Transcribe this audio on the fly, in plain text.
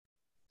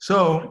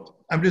So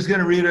I'm just going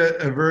to read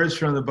a verse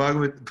from the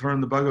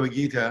Bhagavad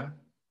Gita,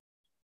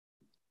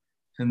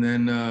 and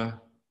then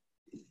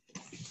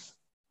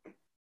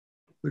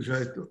which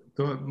I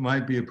thought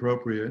might be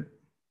appropriate,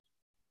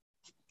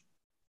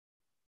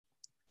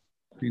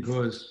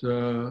 because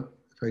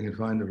if I can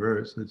find the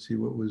verse, let's see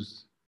what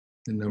was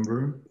the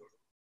number.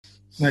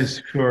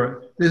 Nice,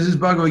 sure. This is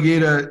Bhagavad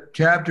Gita,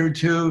 chapter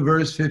 2,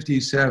 verse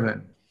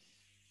 57.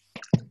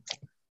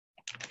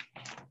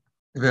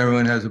 If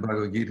everyone has a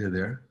Bhagavad Gita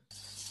there.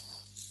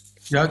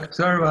 Yak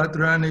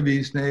sarvatra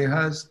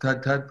nibhisnehas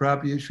tat tat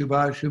prapya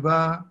shubha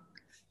shubha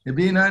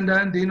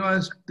nibhinandan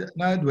dinvas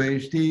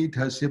nadveshti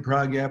tasya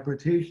pragya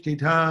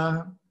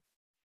pratishtita.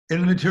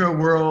 In the material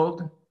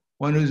world,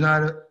 one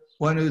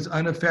who's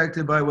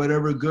unaffected by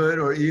whatever good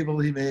or evil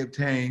he may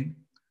obtain,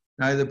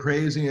 neither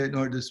praising it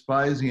nor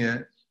despising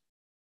it,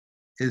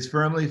 is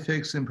firmly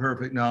fixed in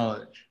perfect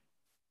knowledge.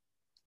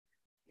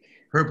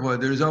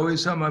 Purport: there's always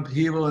some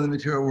upheaval in the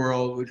material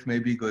world which may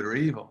be good or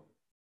evil.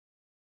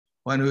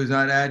 One who is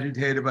not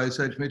agitated by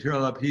such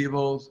material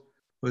upheavals,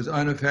 who is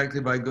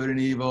unaffected by good and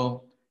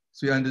evil, is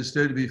to be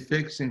understood to be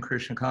fixed in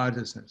Krishna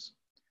consciousness.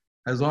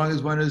 As long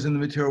as one is in the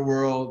material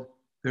world,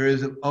 there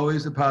is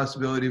always the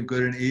possibility of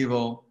good and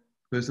evil,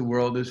 because the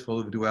world is full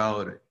of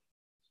duality.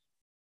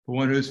 But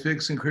one who is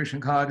fixed in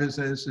Krishna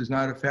consciousness is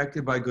not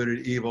affected by good or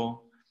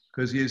evil,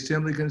 because he is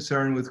simply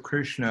concerned with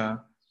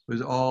Krishna, who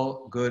is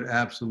all good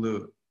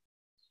absolute.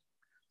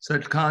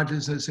 Such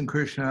consciousness in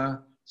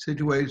Krishna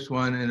situates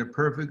one in a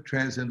perfect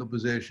transcendental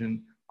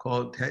position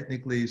called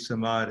technically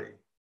samadhi.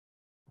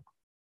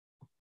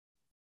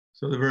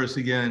 So the verse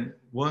again: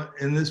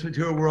 in this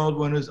material world,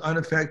 one is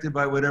unaffected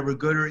by whatever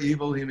good or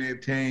evil he may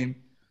obtain,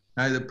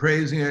 neither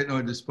praising it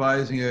nor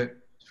despising it,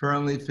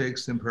 firmly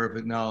fixed in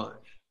perfect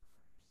knowledge.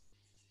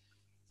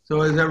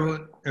 So as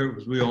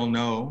we all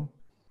know,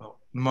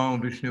 Namo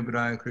Vishnu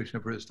Padaya Krishna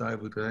Prasthaya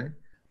Bhutale,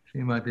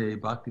 Srimate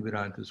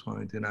Bhaktivedanta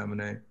Swami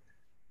Namane,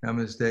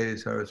 Namaste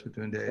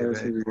Saraswati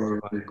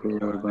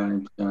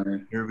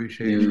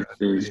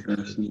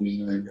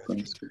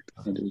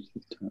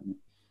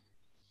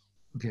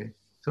Okay,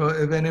 so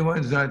if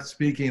anyone's not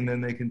speaking,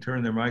 then they can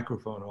turn their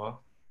microphone off.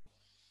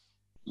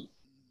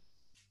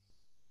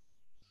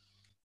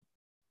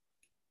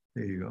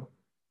 There you go.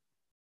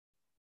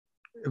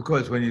 Of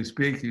course, when you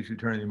speak, you should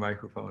turn your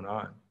microphone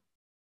on.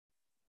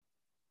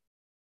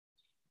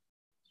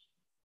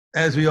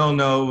 As we all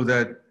know,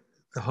 that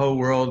the whole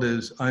world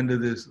is under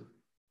this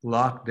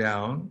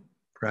lockdown,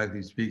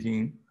 practically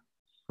speaking,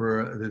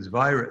 for this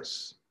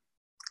virus.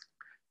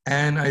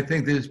 And I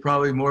think there's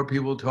probably more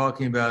people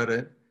talking about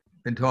it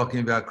than talking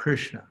about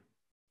Krishna.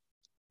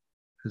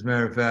 As a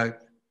matter of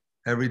fact,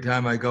 every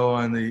time I go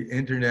on the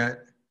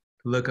internet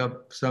to look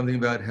up something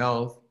about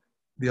health,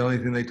 the only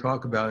thing they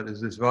talk about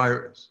is this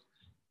virus.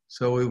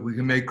 So if we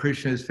can make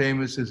Krishna as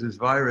famous as this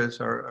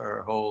virus,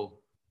 our whole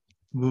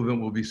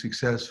movement will be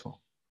successful.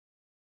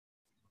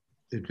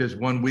 If just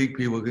 1 week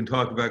people can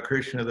talk about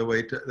Krishna the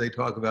way they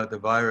talk about the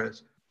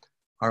virus,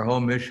 our whole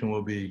mission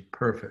will be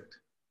perfect.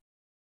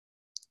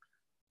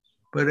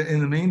 But in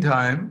the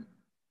meantime,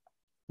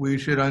 we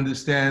should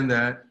understand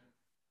that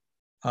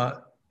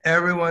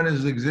everyone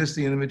is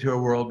existing in the material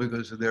world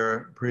because of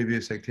their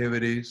previous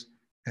activities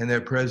and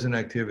their present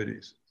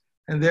activities.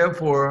 And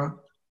therefore,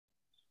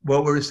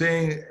 what we're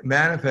seeing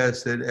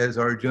manifested, as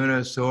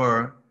Arjuna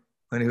saw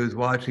when he was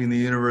watching the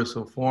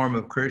universal form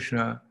of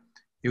Krishna,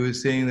 he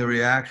was seeing the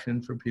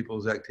reaction from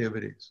people's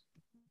activities.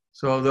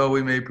 So although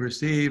we may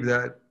perceive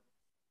that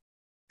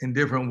in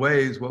different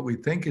ways what we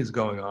think is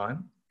going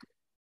on,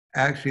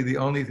 actually the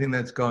only thing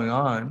that's going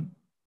on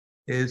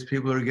is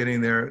people are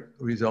getting their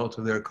results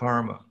of their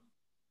karma.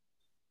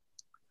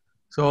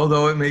 So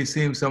although it may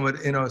seem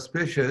somewhat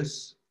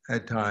inauspicious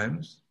at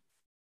times,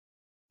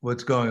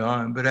 what's going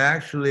on, but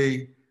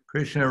actually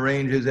Krishna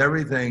arranges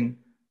everything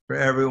for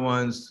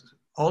everyone's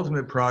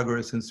ultimate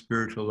progress in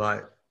spiritual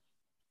life.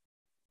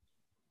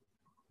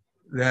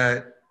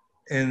 That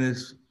in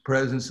this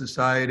present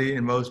society,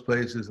 in most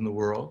places in the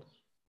world,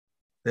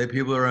 that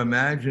people are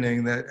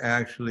imagining that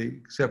actually,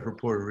 except for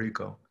Puerto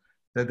Rico,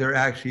 that they're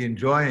actually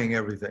enjoying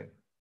everything.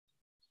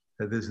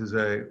 That this is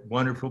a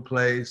wonderful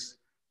place.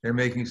 They're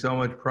making so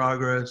much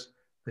progress.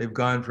 They've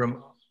gone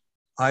from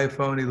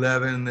iPhone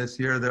 11 this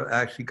year, they'll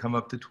actually come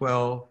up to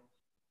 12.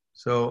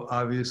 So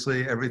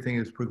obviously everything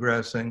is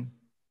progressing.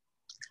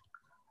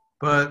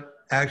 But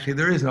actually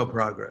there is no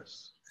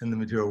progress in the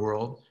material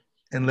world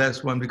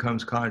unless one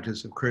becomes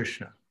conscious of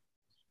Krishna.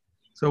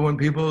 So when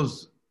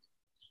people's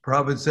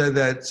Prabhupada said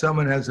that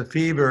someone has a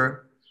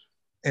fever,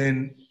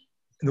 in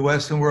the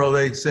Western world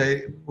they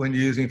say when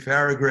you're using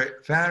Fahrenheit,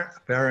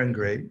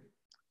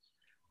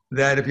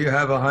 that if you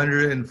have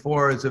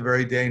 104, it's a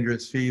very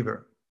dangerous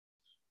fever.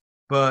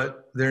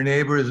 But their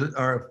neighbors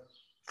are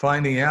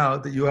finding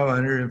out that you have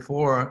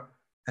 104,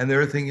 and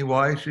they're thinking,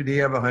 why should he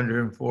have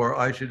 104?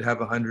 I should have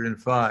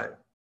 105.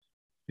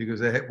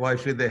 Because why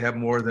should they have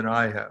more than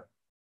I have?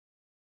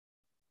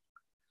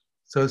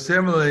 So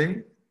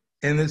similarly,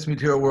 in this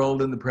material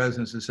world, in the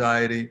present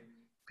society,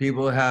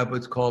 people have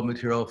what's called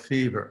material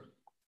fever.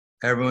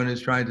 Everyone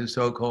is trying to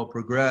so-called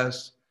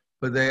progress,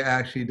 but they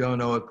actually don't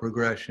know what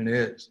progression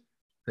is.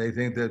 They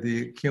think that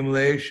the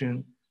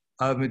accumulation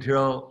of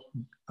material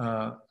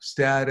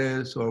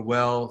status or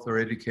wealth or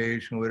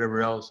education, or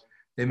whatever else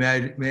they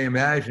may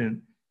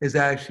imagine, is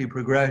actually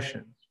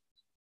progression.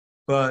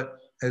 But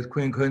as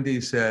Queen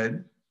Kunti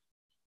said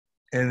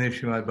in the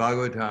Srimad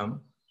Bhagavatam,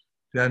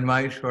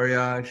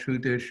 Janmaishwarya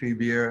Shruta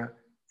Shribir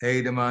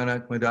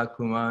Edamanak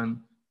Madakuman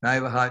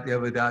Naivahat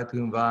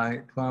Yavadatum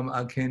Vai Tvam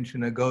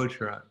Akinchana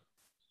Gocharan.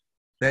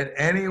 That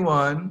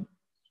anyone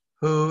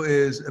who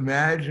is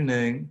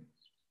imagining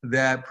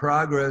that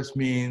progress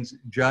means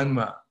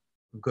janma,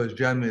 because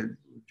janma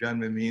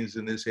means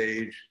in this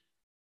age,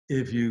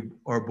 if you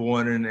are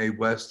born in a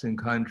Western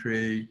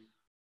country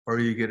or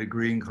you get a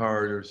green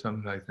card or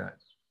something like that,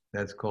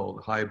 that's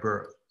called high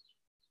birth.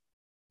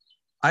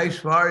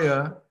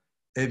 Aishvarya,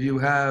 if you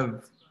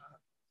have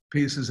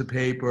pieces of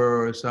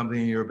paper or something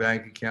in your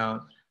bank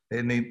account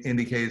that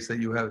indicates that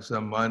you have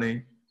some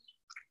money,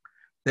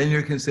 then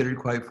you're considered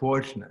quite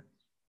fortunate.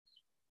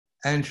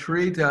 And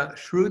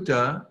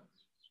Shruta,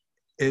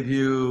 if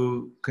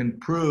you can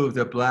prove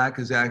that black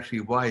is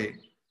actually white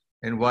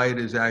and white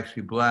is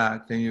actually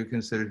black, then you're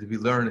considered to be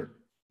learned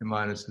in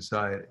modern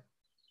society.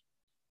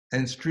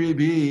 And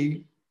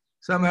Stribi,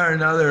 somehow or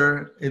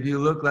another, if you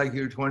look like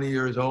you're 20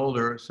 years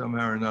older,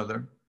 somehow or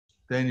another,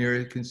 then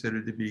you're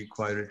considered to be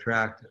quite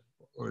attractive,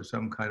 or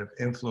some kind of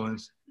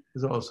influence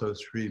is also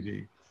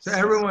Stribi. So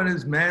everyone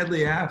is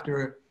madly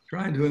after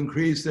trying to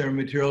increase their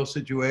material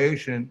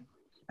situation,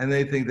 and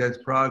they think that's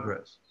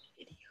progress.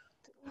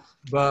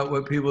 But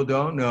what people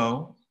don't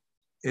know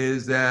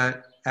is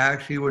that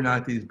actually we're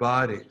not these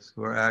bodies,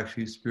 we're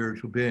actually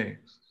spiritual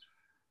beings.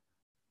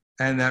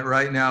 And that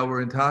right now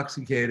we're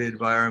intoxicated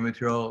by our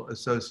material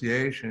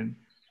association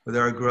with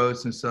our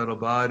gross and subtle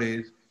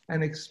bodies,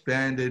 and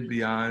expanded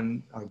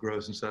beyond our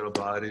gross and subtle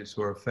bodies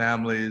to our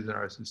families and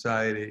our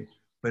society,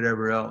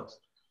 whatever else.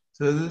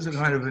 So this is a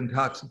kind of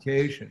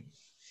intoxication.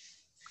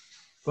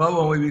 But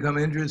when we become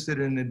interested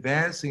in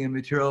advancing in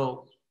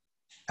material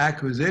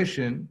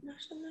acquisition,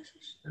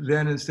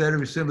 then instead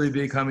of simply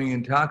becoming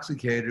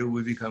intoxicated,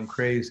 we become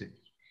crazy,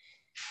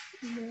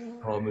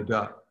 called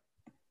Madak.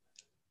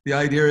 The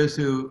idea is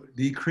to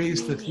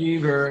decrease the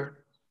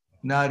fever,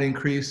 not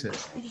increase it.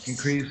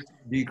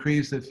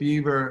 Decrease the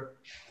fever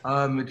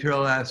of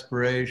material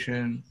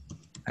aspiration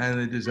and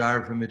the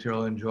desire for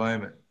material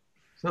enjoyment.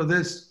 So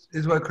this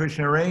is what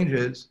Krishna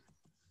arranges,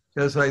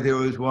 just like there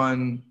was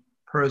one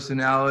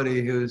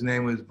personality whose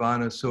name was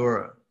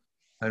Banasura.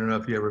 I don't know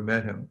if you ever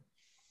met him.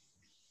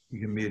 You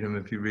can meet him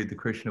if you read the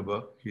Krishna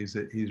book. He's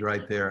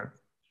right there,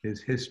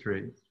 his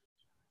history.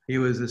 He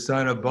was the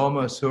son of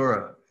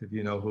Bhaumasura, if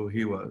you know who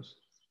he was.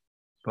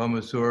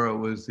 Bhaumasura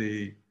was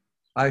he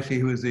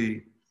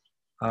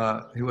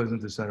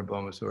wasn't the son of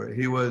Bhaumasura.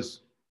 He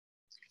was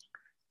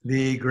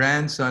the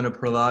grandson of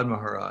Prahlad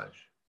Maharaj.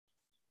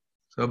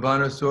 So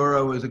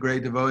Banasura was a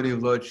great devotee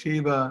of Lord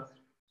Shiva,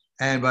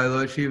 and by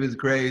Lord Shiva's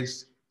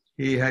grace,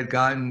 he had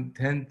gotten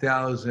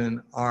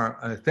 1,000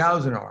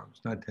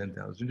 arms, not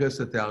 10,000, just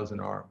 1,000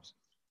 arms.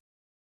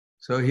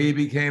 So he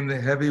became the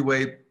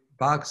heavyweight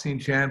boxing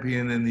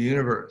champion in the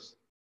universe,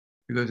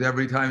 because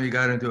every time he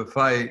got into a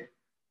fight,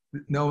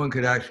 no one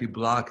could actually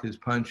block his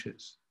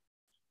punches.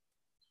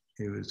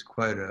 He was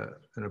quite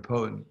an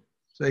opponent.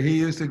 So he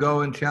used to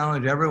go and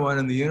challenge everyone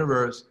in the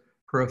universe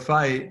for a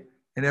fight,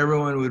 and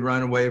everyone would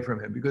run away from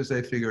him because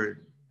they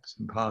figured it's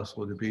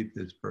impossible to beat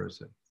this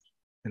person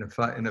in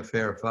a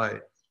fair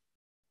fight.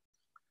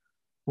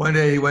 One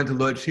day he went to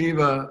Lord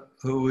Shiva,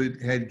 who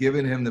had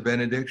given him the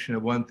benediction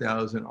of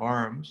 1,000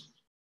 arms,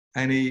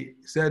 and he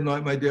said,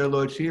 "My dear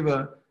Lord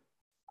Shiva,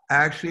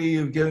 actually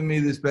you've given me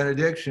this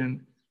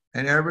benediction,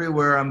 and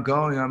everywhere I'm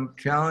going, I'm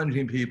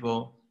challenging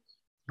people,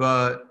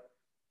 but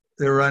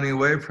they're running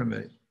away from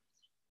me.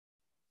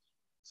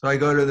 So I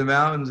go to the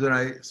mountains and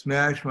I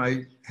smash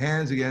my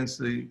hands against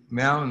the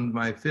mountain,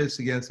 my fists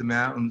against the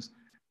mountains,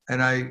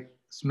 and I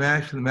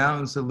smash the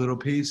mountains to little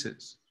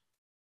pieces.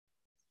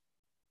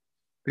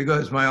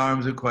 Because my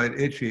arms are quite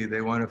itchy,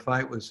 they want to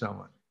fight with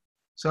someone.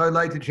 So I'd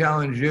like to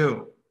challenge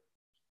you."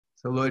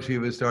 So Lord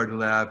Shiva started to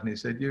laugh and he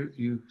said,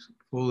 you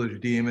foolish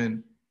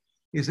demon.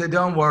 He said,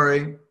 "Don't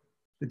worry,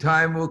 the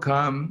time will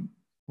come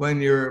when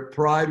your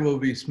pride will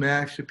be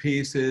smashed to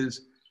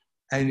pieces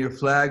and your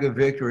flag of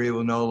victory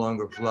will no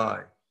longer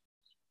fly."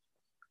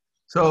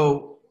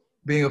 So,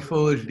 being a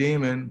foolish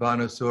demon,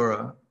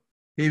 Banasura,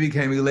 he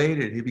became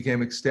elated, he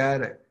became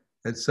ecstatic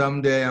that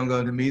someday I'm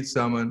going to meet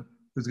someone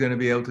who's going to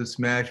be able to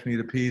smash me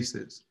to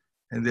pieces.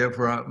 And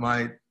therefore,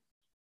 my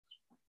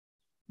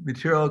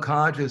material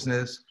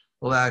consciousness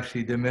will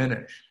actually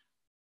diminish.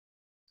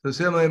 So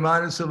similarly,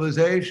 modern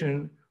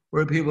civilization,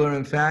 where people are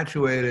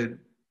infatuated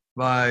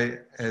by,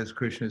 as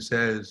Krishna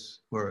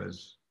says, or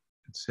as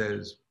it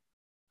says,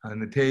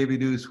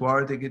 Natevidu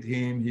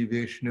Swartikatim Hi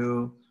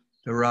Vishnu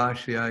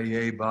Darashya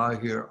Ye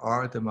Bahir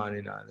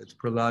Arthamanina. That's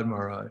Prahlad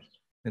Maharaj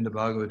in the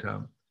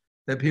Bhagavatam.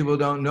 That people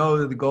don't know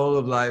that the goal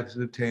of life is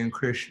to obtain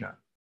Krishna.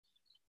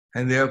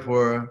 And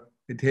therefore,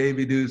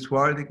 Natevidu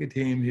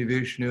Swartikatim Hi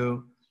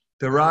Vishnu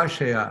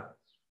Darashaya.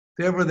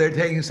 Therefore, they're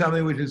taking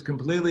something which is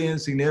completely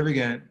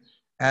insignificant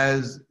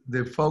as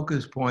the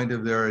focus point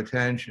of their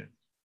attention.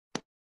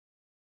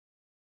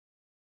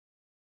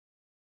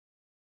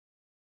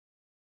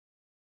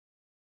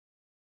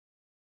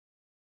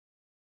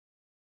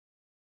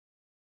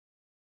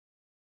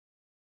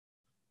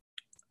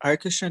 Hare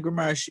Krishna Guru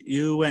Maharaj,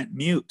 you went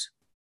mute.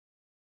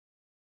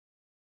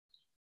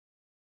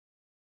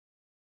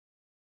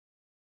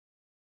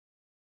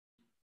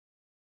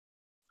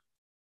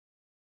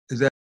 Is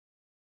that?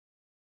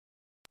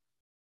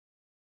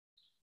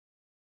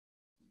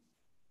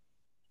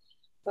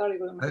 Sorry,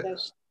 Guru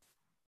Maharaj.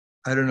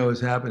 I don't know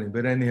what's happening,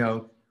 but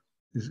anyhow,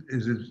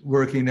 is it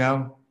working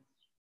now?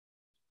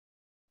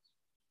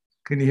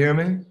 Can you hear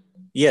me?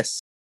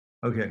 Yes.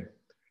 Okay.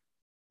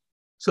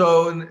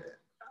 So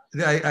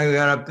I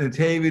got up to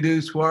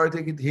Tevidu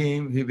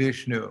Swartikatim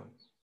Vishnu.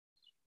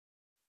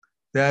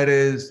 That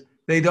is,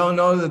 they don't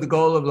know that the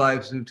goal of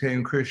life is to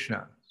obtain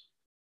Krishna.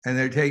 And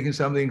they're taking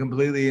something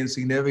completely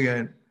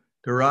insignificant,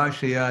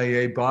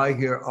 Darashaya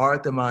Bahir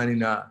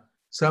Arthamanina,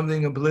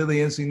 something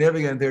completely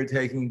insignificant they're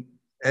taking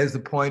as the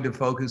point of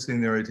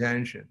focusing their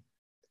attention.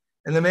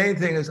 And the main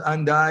thing is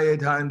Andaya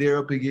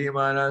Tandira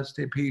Pigimanas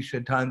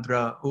Tepisha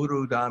Tantra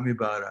Uru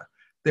Damibara.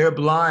 They're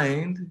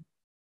blind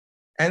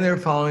and they're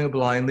following a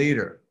blind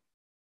leader.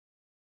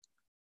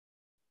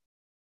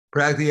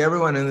 Practically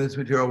everyone in this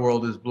material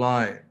world is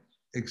blind,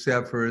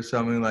 except for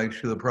someone like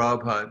Srila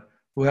Prabhupada,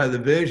 who had the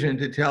vision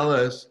to tell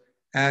us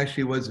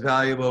actually what's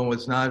valuable and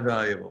what's not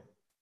valuable.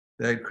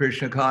 That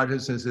Krishna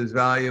consciousness is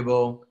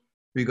valuable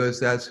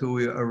because that's who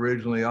we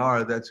originally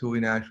are, that's who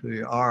we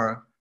naturally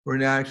are. We're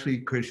naturally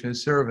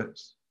Krishna's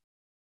servants.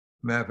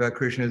 Matter of fact,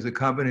 Krishna has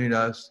accompanied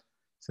us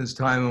since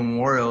time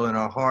immemorial in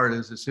our heart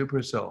as a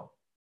super soul.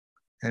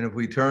 And if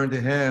we turn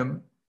to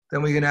him,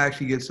 then we can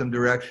actually get some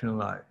direction in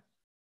life.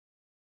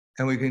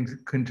 And we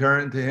can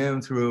turn to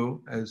him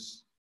through,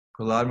 as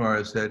Prahlad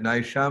Maharaj said,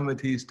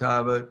 Naishamatis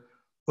Tavat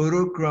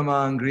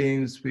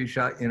Urukramangrim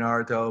Spisha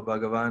Inarto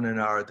Bhagavan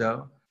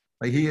Inarto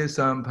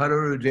Mahiyasam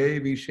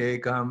Pararuje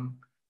Vishekam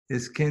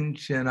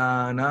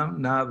Iskinchananam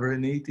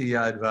Navraniti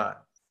Yadva.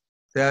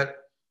 That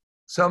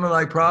someone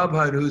like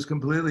Prabhupada, who's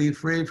completely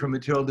free from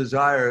material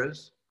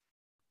desires,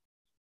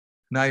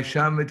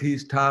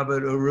 Naishamatis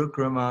Tavat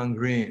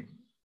Urukramangrim,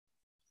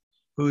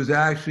 who's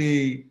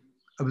actually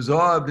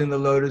absorbed in the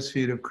lotus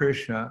feet of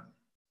Krishna,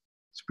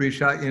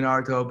 Sprishat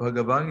Yanarto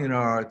Bhagavan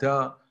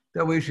Yanarto,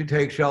 that we should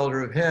take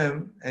shelter of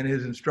him and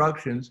his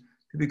instructions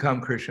to become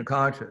Krishna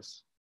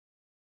conscious.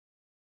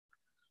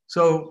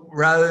 So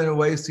rather than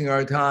wasting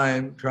our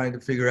time trying to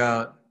figure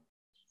out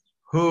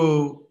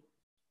who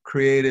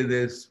created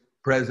this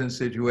present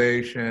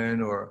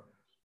situation or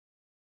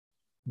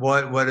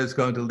what it's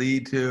going to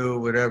lead to,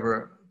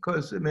 whatever,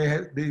 because it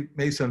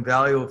may some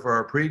value for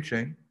our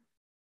preaching.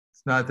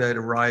 It's not that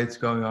a riot's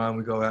going on,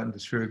 we go out and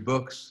distribute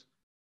books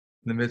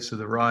in the midst of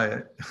the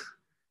riot.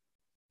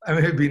 I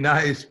mean, it'd be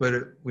nice, but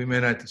we may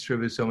not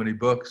distribute so many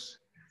books,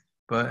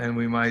 and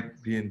we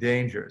might be in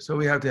danger. So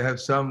we have to have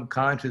some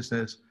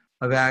consciousness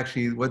of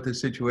actually what the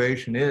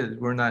situation is.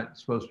 We're not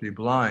supposed to be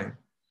blind.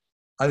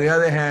 On the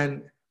other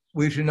hand,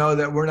 we should know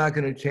that we're not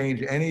going to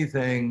change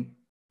anything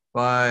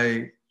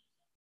by,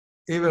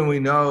 even we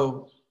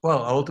know,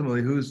 well,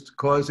 ultimately, who's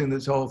causing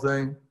this whole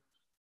thing?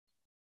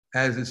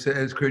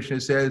 As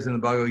Krishna says in the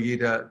Bhagavad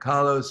Gita,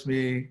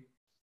 Kalosmi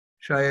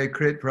Shaya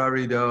Krit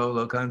Prarido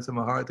Lokansa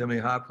Maharta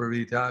Meha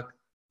Pravitak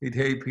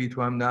Ite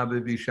Pitwam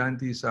Nabi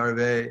Vishanti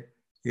Sarve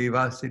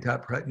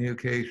Evasita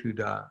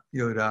Pratnyuke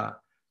Yoda.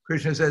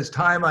 Krishna says,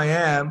 time I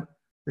am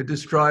the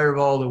destroyer of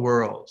all the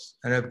worlds,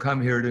 and I've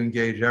come here to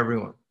engage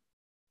everyone.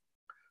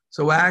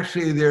 So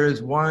actually there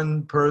is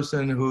one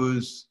person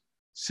who's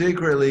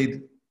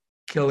secretly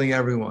killing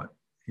everyone.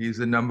 He's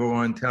the number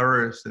one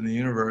terrorist in the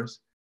universe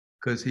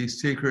because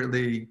he's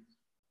secretly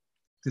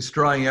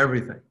destroying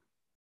everything.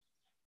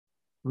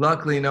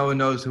 Luckily, no one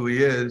knows who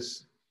he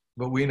is,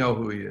 but we know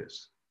who he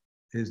is.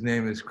 His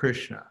name is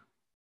Krishna.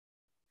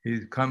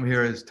 He's come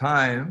here as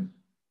time,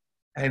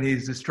 and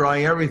he's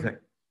destroying everything.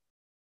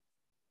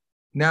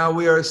 Now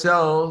we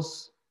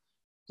ourselves,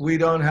 we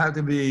don't have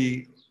to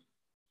be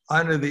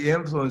under the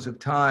influence of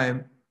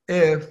time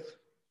if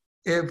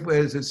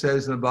as it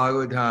says in the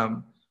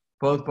Bhagavatam,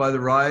 both by the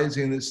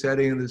rising and the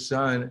setting of the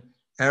sun,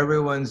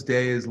 everyone's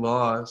day is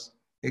lost,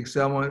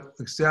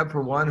 except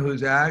for one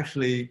who's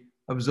actually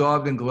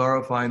absorbed in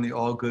glorifying the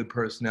all-good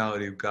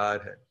personality of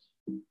Godhead.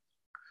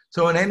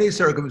 So in any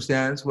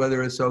circumstance,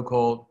 whether it's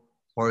so-called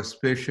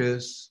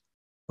auspicious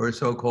or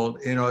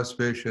so-called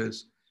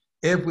inauspicious,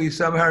 if we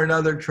somehow or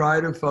another try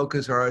to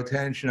focus our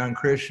attention on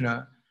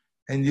Krishna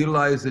and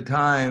utilize the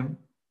time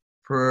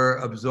for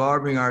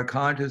absorbing our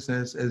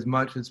consciousness as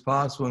much as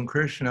possible in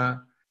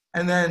Krishna,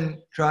 and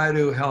then try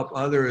to help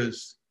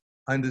others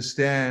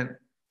understand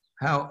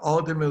how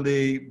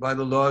ultimately, by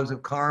the laws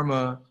of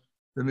karma,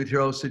 the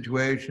material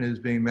situation is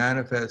being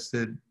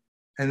manifested,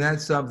 and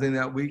that's something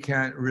that we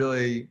can't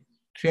really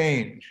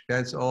change.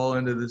 That's all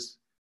under this.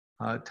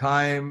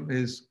 Time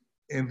is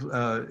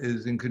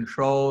in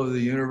control of the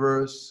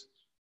universe,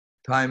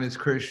 time is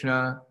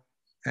Krishna,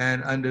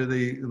 and under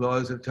the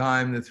laws of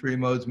time, the three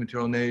modes of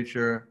material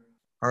nature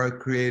are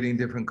creating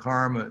different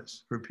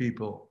karmas for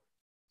people.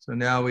 So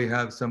now we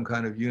have some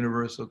kind of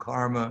universal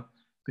karma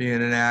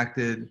being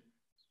enacted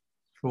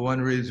for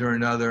one reason or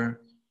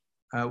another,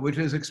 which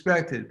is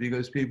expected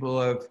because people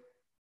have,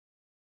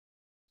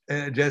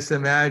 just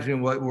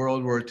imagine what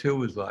World War II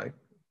was like.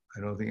 I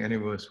don't think any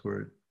of us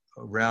were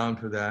around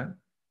for that,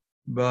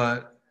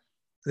 but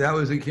that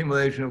was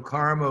accumulation of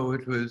karma,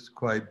 which was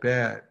quite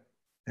bad.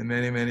 And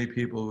many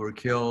people were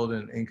killed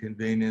and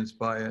inconvenienced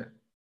by it.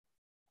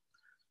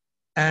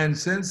 And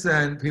since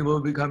then, people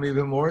have become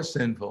even more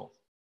sinful.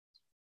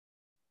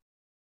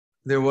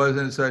 There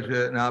wasn't such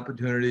an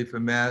opportunity for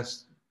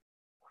mass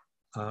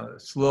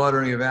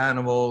slaughtering of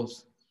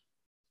animals.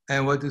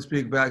 And what to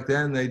speak back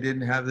then, they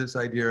didn't have this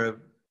idea of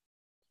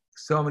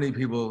so many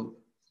people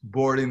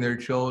boarding their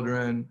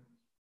children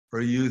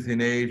or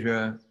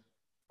euthanasia.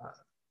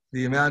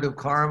 The amount of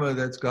karma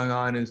that's going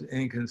on is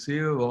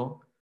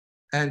inconceivable.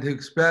 And to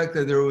expect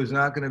that there was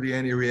not going to be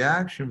any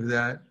reaction for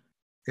that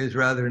is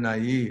rather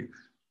naive.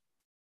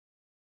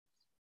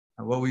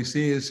 What we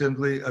see is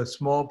simply a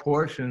small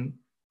portion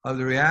of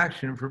the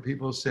reaction for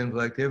people's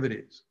sinful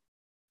activities.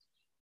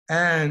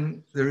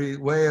 And the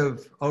way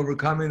of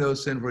overcoming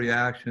those sinful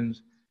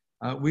reactions,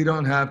 we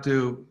don't have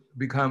to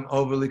become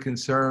overly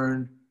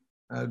concerned,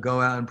 go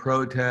out and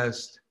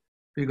protest,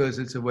 because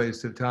it's a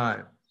waste of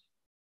time.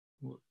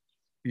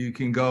 You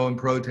can go and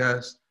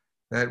protest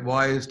that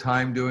why is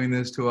time doing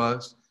this to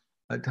us?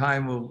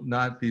 Time will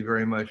not be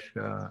very much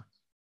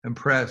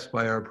impressed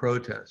by our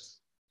protests.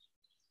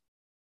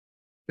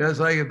 Just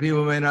like if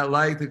people may not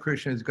like that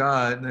Krishna is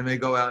God, and they may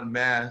go out in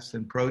mass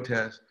and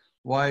protest,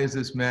 why is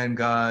this man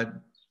God?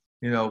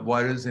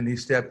 Why doesn't he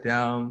step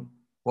down?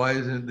 Why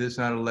isn't this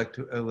not an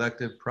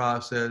elective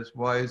process?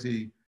 Why is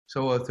he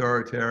so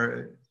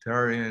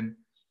authoritarian?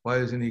 Why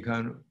doesn't he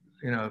become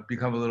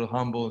a little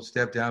humble and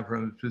step down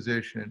from his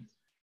position?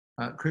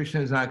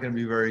 Krishna is not going to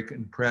be very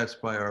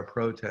impressed by our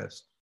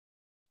protest.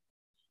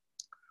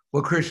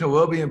 What Krishna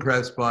will be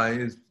impressed by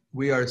is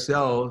we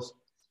ourselves,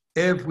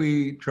 if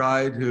we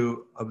try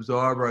to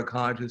absorb our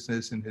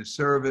consciousness in his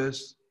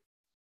service.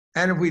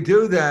 And if we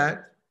do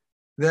that,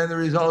 then the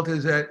result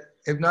is that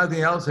if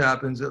nothing else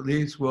happens, at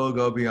least we'll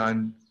go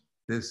beyond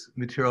this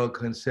material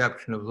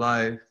conception of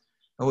life,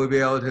 and we'll be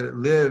able to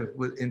live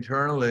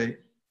internally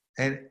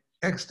and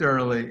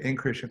externally in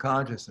Krishna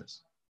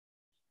consciousness.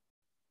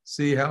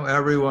 See how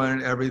everyone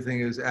and everything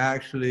is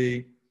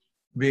actually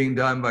being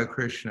done by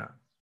Krishna.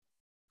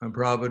 When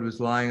Prabhupada was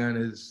lying on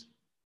his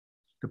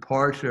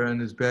departure in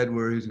his bed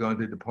where he was going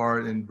to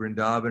depart in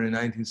Vrindavan in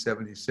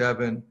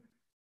 1977,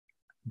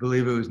 I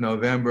believe it was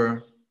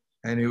November,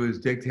 and he was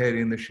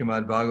dictating the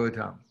Srimad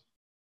Bhagavatam,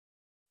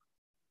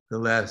 the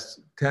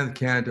last 10th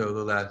canto,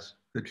 the last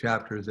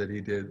chapters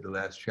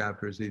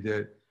he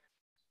did.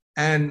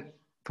 And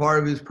part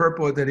of his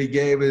purport that he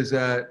gave is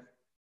that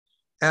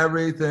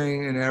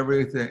everything and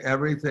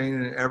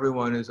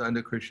everyone is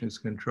under Krishna's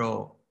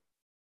control.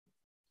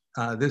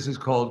 This is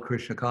called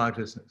Krishna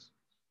consciousness.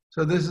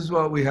 So this is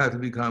what we have to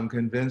become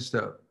convinced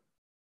of,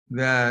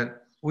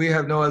 that we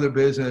have no other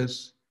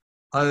business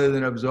other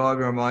than absorb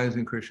our minds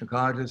in Krishna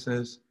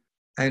consciousness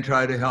and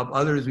try to help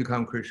others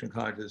become Krishna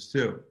conscious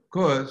too. Of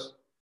course,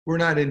 we're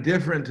not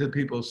indifferent to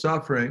people's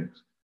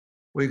sufferings.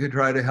 We could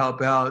try to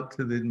help out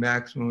to the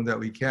maximum that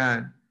we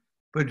can.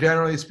 But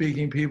generally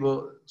speaking,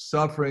 people's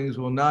sufferings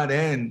will not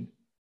end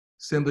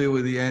simply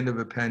with the end of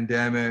a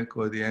pandemic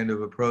or the end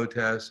of a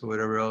protest or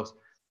whatever else.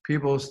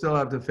 People still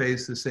have to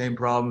face the same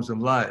problems in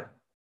life.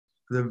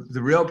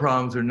 The real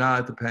problems are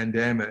not the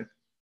pandemic.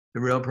 The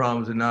real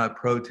problems are not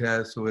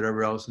protests or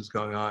whatever else is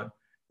going on.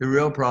 The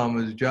real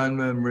problem is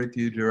janma,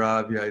 mrityu,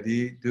 jara,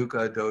 vyadi,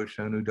 dukkha, dosha,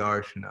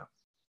 anudarshana.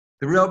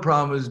 The real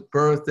problem is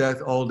birth,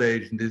 death, old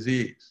age, and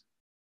disease.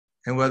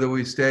 And whether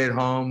we stay at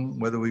home,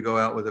 whether we go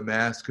out with a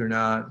mask or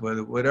not,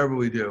 whatever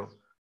we do,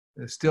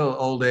 still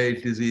old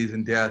age, disease,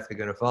 and death are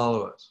going to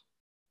follow us.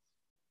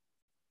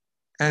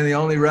 And the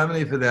only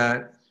remedy for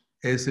that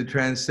is to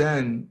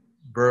transcend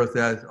birth,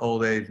 death,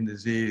 old age, and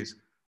disease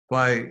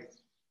by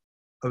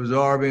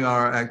absorbing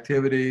our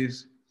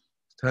activities,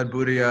 tad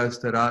buddhiyas,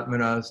 tad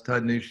atmanas,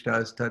 tad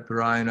nishtas, tad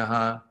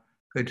parayanaha,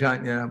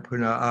 kachanya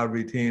puna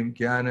avritim,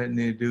 jnana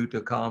niduta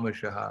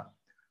kalmashaha.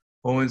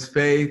 One's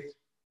faith,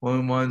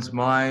 one's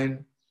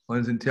mind,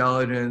 one's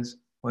intelligence,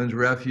 one's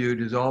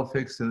refuge is all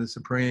fixed in the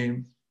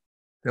Supreme,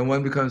 then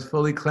one becomes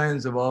fully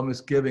cleansed of all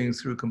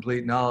misgivings through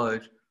complete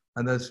knowledge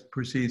and thus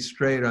proceeds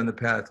straight on the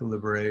path of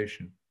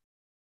liberation.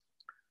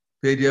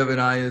 Vidya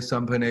Vinaya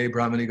Sampane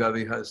Brahmani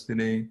Gavi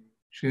Hastini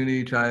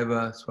Shuni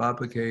Chaiva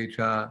Swapake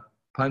Cha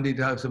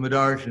Pandita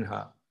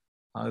Samadarshanha.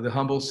 The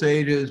humble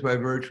sages, by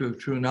virtue of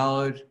true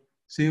knowledge,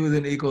 see with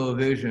an equal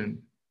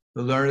vision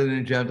the learned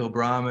and gentle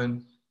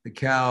Brahmin, the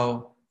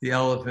cow, the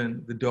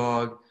elephant, the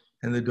dog,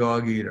 and the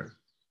dog eater.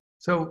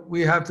 So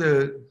we have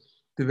to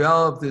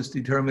develop this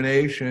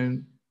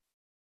determination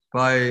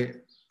by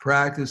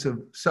practice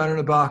of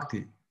sadhana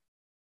bhakti,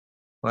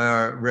 by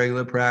our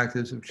regular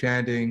practice of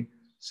chanting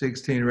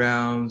 16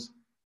 rounds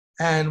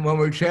And when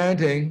we're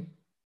chanting,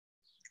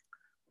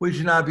 we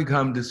should not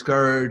become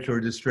discouraged or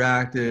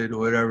distracted or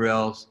whatever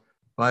else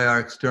by our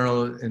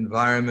external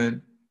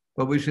environment,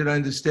 but we should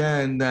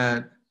understand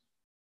that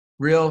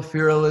real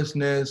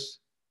fearlessness,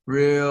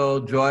 real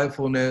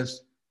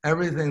joyfulness,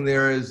 everything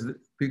there is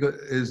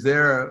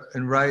there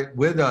and right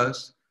with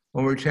us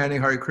when we're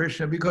chanting Hare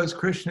Krishna, because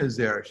Krishna is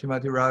there,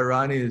 Srimati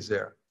Radharani is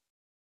there.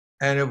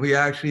 And if we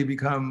actually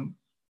become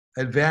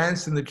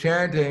advanced in the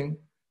chanting,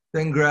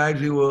 then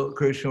gradually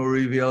Krishna will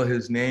reveal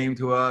his name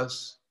to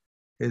us,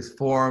 his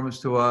forms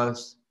to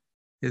us,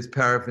 his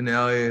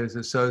paraphernalia, his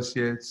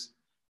associates.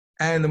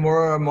 And the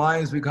more our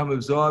minds become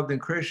absorbed in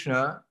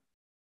Krishna,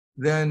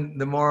 then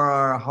the more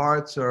our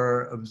hearts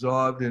are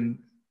absorbed in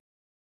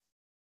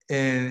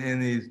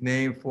these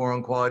name,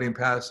 form, quality, and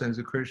pastimes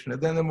of Krishna,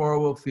 then the more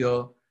we'll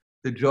feel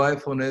the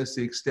joyfulness,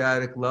 the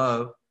ecstatic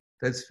love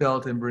that's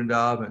felt in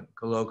Vrindavan,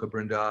 Goloka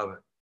Vrindavan.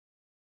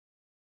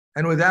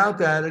 And without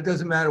that, it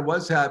doesn't matter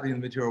what's happening in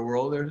the material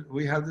world,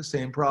 we have the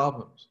same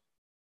problems.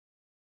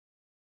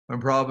 When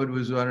Prabhupada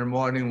was on a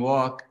morning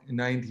walk in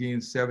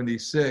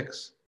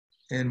 1976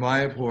 in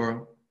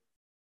Mayapur,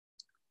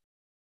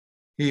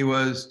 he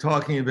was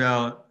talking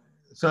about,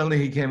 suddenly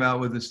he came out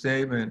with a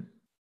statement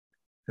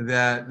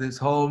that this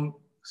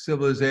whole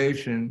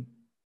civilization,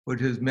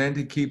 which is meant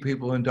to keep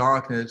people in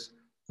darkness,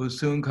 will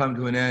soon come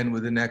to an end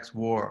with the next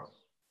war.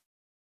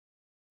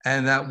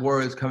 And that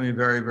war is coming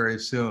very, very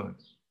soon.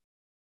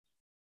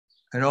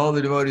 And all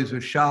the devotees were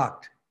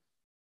shocked,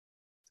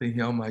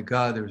 thinking, oh my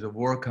God, there's a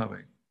war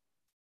coming.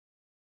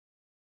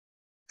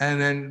 And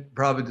then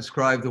Prabhupada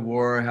described the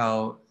war,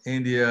 how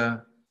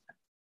India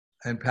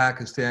and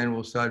Pakistan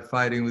will start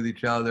fighting with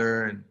each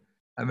other, and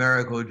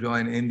America will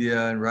join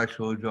India, and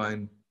Russia will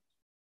join,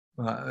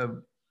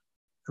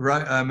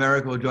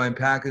 America will join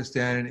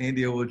Pakistan, and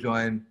India will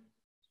join,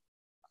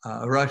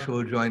 Russia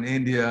will join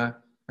India,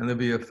 and there'll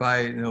be a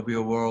fight, and there'll be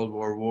a World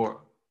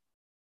War.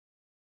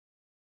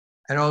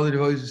 And all the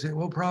devotees would say,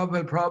 well,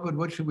 Prabhupada,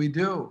 what should we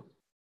do?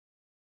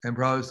 And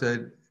Prabhupada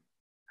said,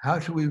 how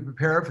should we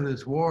prepare for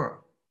this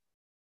war?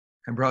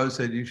 And Prabhupada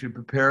said, you should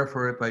prepare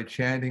for it by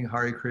chanting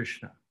Hare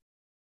Krishna.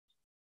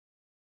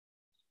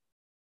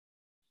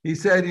 He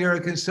said, you're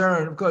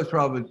concerned, of course,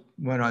 Prabhupada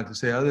went on to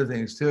say other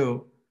things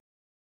too.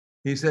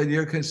 He said,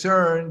 you're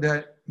concerned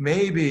that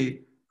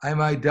maybe I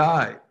might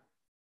die.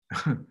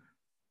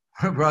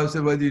 Prabhupada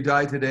said, whether you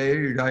die today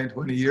or you die in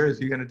 20 years,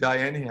 you're going to die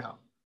anyhow.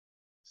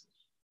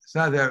 It's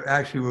not that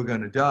actually we're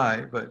going to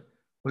die, but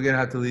we're going to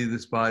have to leave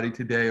this body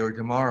today or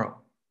tomorrow.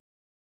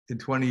 In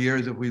 20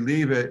 years, if we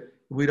leave it,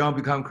 if we don't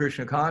become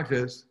Krishna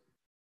conscious,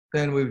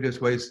 then we've just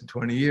wasted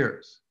 20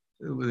 years.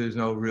 There's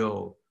no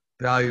real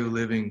value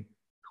living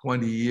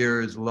 20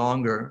 years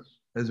longer.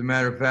 As a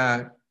matter of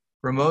fact,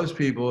 for most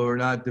people who are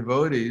not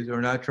devotees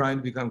or not trying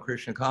to become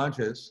Krishna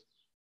conscious,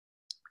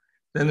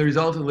 then the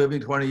result of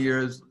living 20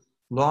 years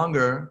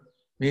longer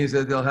means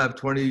that they'll have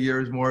 20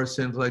 years more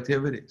sinful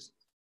activities.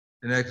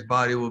 The next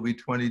body will be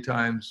 20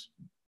 times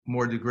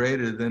more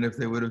degraded than if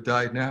they would have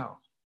died now.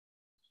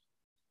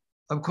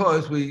 Of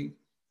course,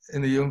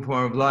 in the human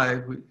form of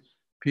life,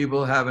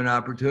 people have an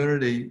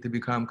opportunity to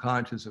become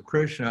conscious of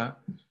Krishna,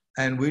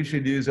 and we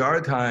should use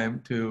our time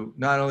to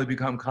not only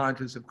become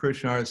conscious of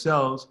Krishna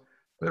ourselves,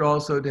 but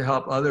also to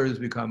help others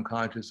become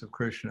conscious of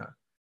Krishna,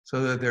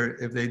 so that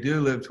if they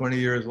do live 20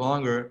 years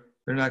longer,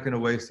 they're not going to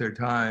waste their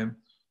time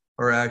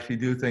or actually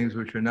do things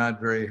which are not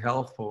very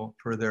helpful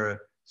for their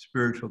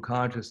spiritual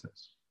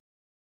consciousness.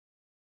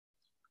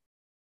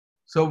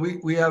 So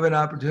we have an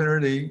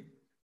opportunity,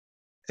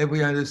 if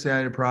we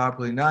understand it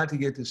properly, not to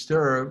get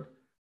disturbed,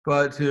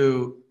 but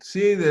to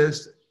see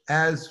this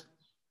as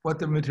what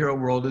the material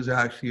world is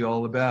actually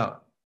all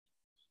about.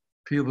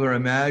 People are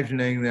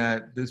imagining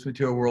that this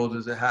material world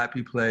is a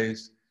happy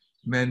place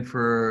meant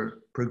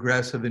for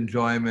progressive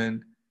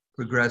enjoyment,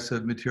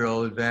 progressive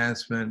material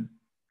advancement,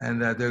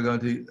 and that they're going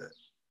to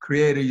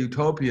create a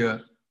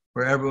utopia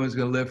where everyone's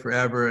going to live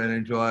forever and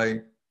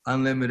enjoy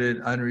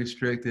unlimited,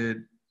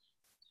 unrestricted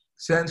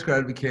sense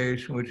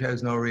gratification, which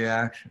has no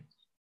reaction.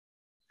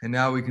 And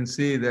now we can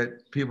see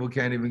that people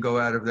can't even go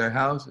out of their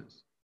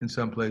houses in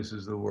some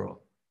places of the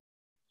world.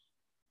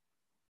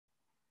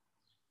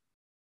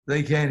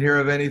 They can't hear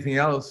of anything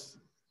else.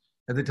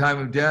 At the time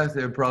of death,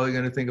 they're probably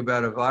going to think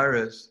about a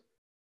virus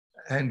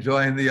and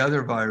join the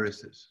other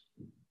viruses.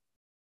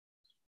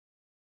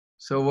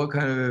 So what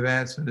kind of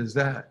advancement is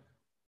that?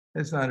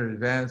 It's not an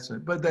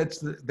advancement, but that's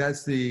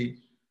the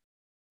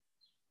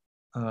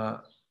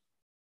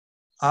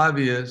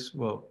obvious,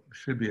 well,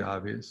 should be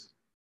obvious.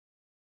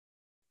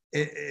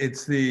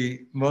 It's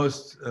the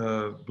most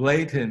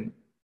blatant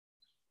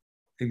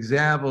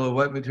example of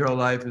what material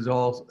life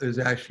is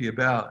actually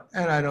about.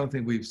 And I don't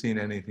think we've seen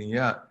anything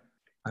yet.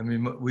 I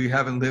mean, we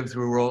haven't lived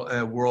through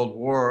a world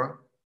war,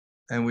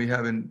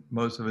 and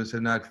most of us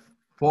have not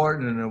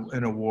fought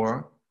in a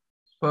war,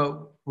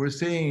 but we're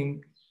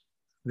seeing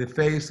the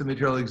face of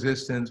material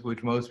existence,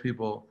 which most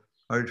people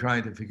are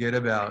trying to forget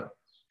about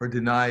or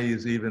deny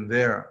is even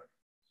there.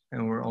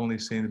 And we're only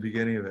seeing the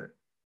beginning of it.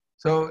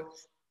 So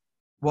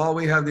while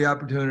we have the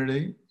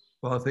opportunity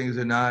while things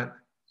are not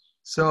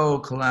so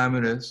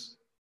calamitous,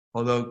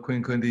 although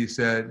Queen Kunti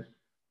said,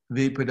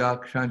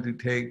 Vipadak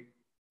Shanti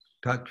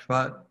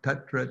Tatra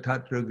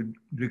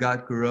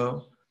Jagat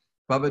Guru,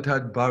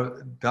 Bhavatad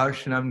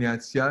Darshanam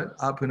Nyasyat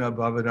Apana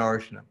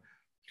Bhavadarshanam.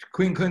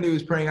 Queen Kunti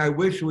was praying, I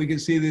wish we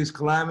could see these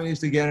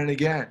calamities again and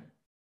again.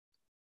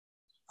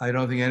 I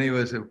don't think any of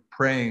us are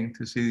praying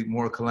to see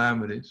more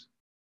calamities.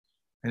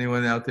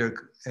 Anyone out there,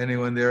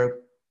 anyone there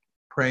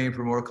praying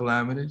for more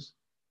calamities?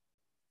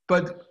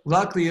 But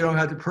luckily you don't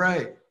have to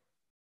pray,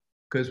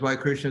 because by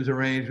Krishna's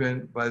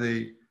arrangement, by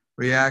the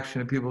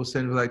reaction of people's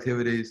sinful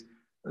activities,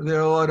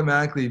 there will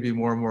automatically be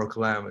more and more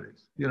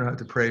calamities. You don't have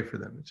to pray for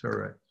them, it's all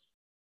right.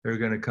 They're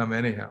going to come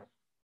anyhow.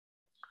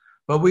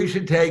 But we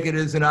should take it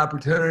as an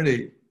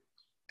opportunity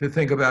to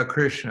think about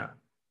Krishna.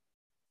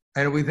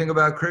 And if we think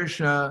about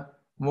Krishna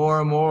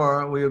more and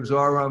more, we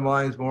absorb our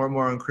minds more and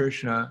more on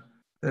Krishna,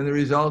 then the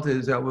result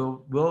is that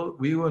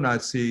we will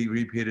not see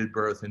repeated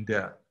birth and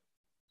death.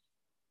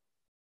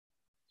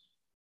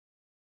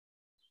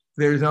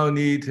 There's no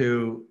need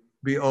to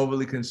be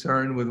overly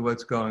concerned with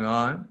what's going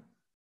on,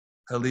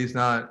 at least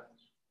not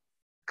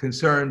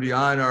concerned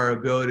beyond our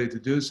ability to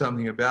do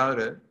something about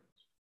it.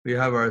 We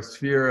have our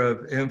sphere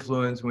of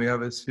influence, and we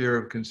have a sphere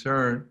of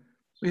concern.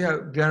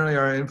 Generally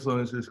our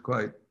influence is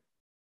quite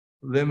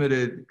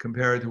limited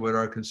compared to what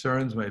our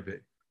concerns may be.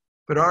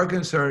 But our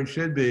concern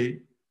should be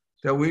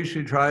that we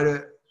should try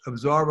to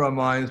absorb our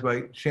minds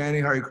by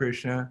chanting Hare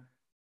Krishna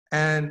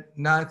and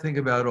not think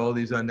about all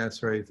these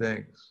unnecessary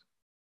things.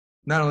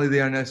 Not only the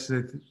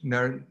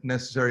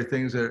unnecessary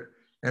things that are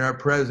in our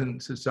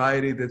present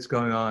society that's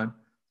going on,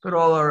 but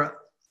all our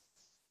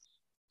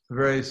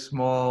very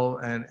small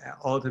and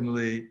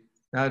ultimately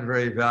not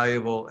very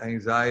valuable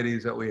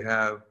anxieties that we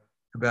have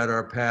about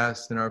our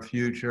past and our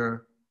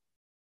future.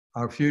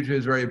 Our future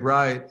is very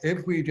bright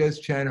if we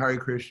just chant Hare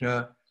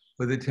Krishna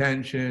with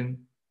attention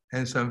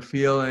and some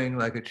feeling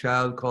like a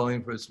child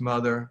calling for its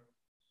mother,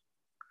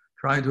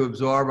 trying to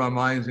absorb our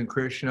minds in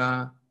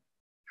Krishna,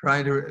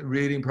 trying to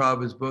reading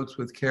Prabhupada's books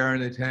with care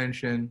and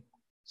attention,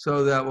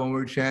 so that when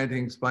we're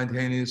chanting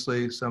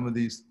spontaneously, some of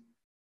these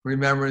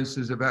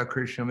remembrances about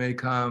Krishna may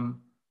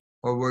come,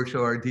 or worship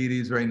our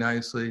deities very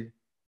nicely,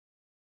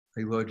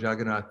 like Lord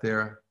Jagannath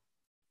there,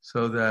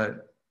 so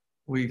that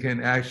we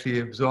can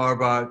actually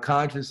absorb our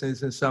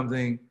consciousness in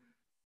something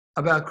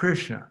about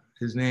Krishna,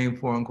 his name,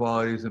 form,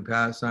 qualities, and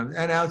pastimes.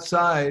 And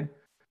outside,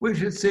 we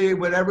should see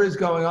whatever is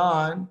going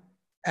on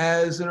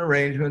as an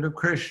arrangement of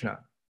Krishna.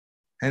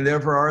 And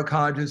therefore our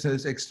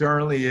consciousness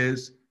externally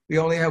is, we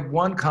only have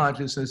one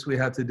consciousness we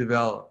have to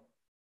develop.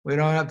 We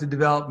don't have to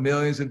develop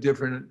millions of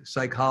different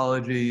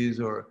psychologies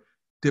or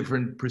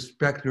different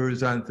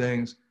perspectives on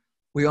things.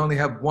 We only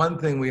have one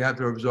thing we have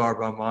to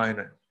absorb our mind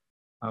in.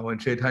 When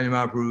Chaitanya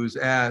Mahaprabhu was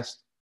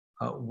asked,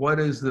 what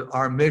is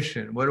our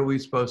mission? What are we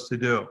supposed to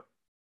do?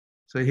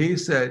 So he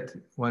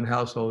said, one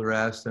householder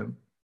asked him,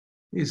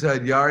 he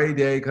said, Yari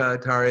Deka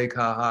Tare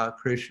Kaha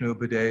Krishna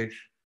Upadesh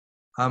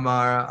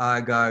Amara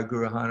Agar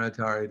Gurahana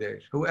Tare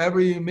Desh. Whoever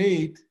you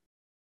meet,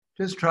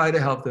 just try to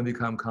help them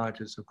become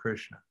conscious of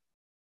Krishna.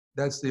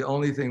 That's the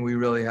only thing we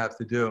really have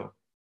to do.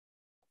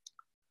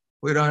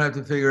 We don't have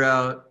to figure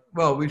out,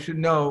 well, we should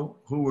know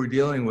who we're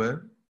dealing with,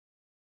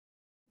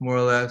 more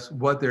or less,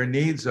 what their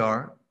needs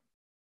are,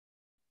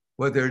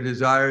 what their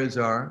desires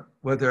are,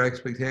 what their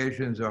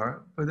expectations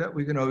are, but that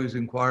we can always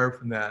inquire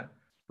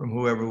from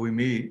whoever we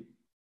meet.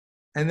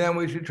 And then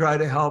we should try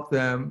to help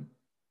them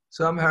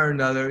somehow or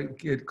another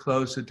get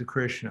closer to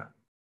Krishna.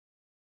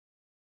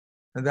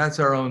 And that's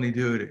our only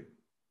duty.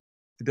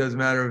 It doesn't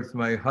matter if it's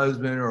my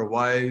husband or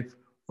wife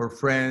or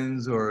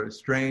friends or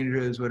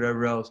strangers,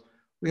 whatever else.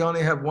 We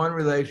only have one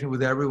relation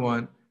with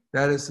everyone,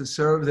 that is to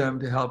serve them,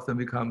 to help them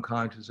become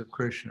conscious of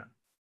Krishna.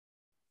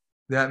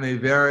 That may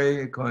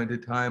vary according to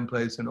time,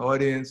 place, and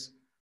audience,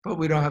 but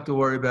we don't have to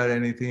worry about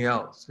anything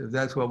else. If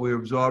that's what we're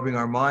absorbing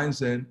our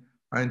minds in,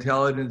 our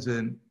intelligence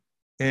in,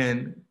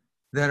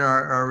 then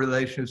our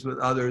relations with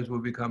others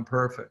will become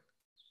perfect.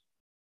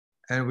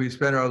 And if we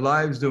spend our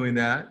lives doing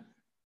that,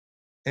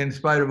 in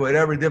spite of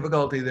whatever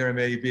difficulty there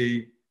may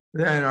be,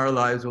 then our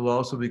lives will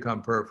also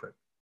become perfect.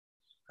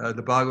 The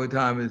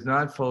Bhagavatam is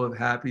not full of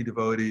happy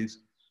devotees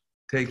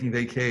taking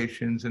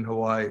vacations in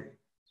Hawaii,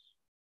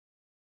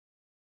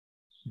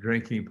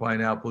 drinking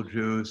pineapple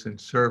juice and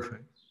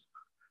surfing.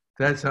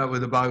 That's not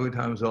what the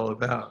Bhagavatam is all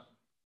about.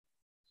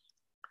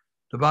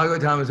 The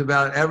Bhagavatam is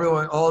about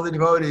everyone, all the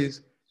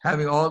devotees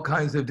having all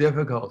kinds of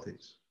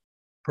difficulties.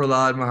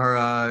 Prahlad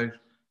Maharaj,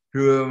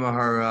 Dhruva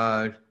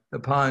Maharaj, the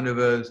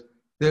Pandavas.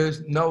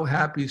 There's no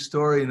happy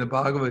story in the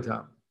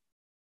Bhagavatam.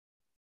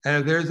 And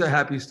if there's a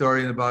happy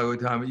story in the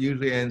Bhagavatam, it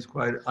usually ends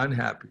quite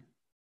unhappy.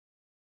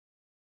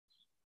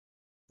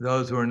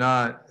 Those who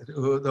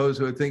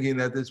are thinking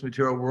that this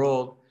material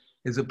world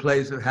is a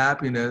place of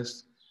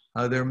happiness,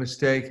 they're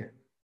mistaken.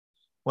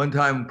 One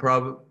time,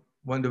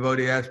 one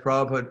devotee asked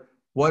Prabhupada,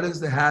 what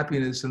is the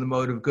happiness in the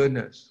mode of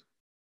goodness?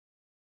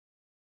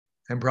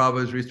 And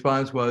Prabhupada's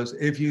response was,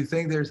 if you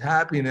think there's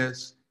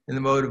happiness in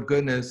the mode of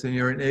goodness, then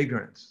you're in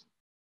ignorance.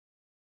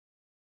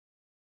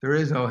 There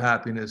is no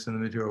happiness in the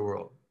material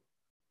world.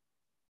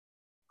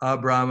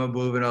 Abrahma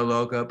bhuvana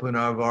loka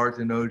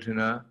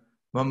punarvartanojana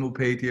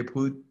mamupetya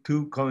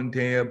tu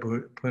konteya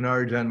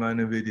punarjanma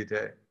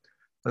navidite.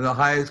 From the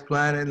highest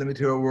planet in the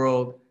material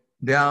world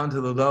down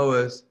to the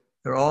lowest,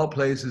 they're all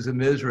places of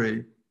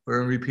misery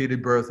where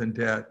repeated birth and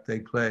death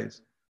take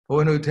place. But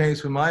one who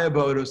attains from my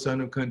abode, O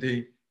son of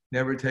Kunti,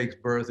 never takes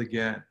birth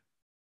again.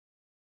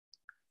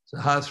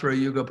 Sahasra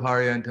yuga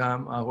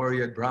paryantam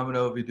ahoryat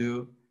brahmano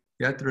vidu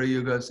yatra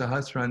yuga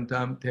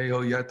sahasrantam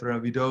teho yatra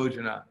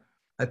vidojana.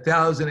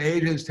 1,000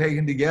 ages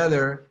taken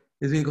together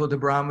is equal to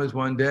Brahma's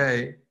one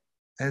day,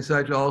 and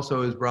such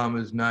also is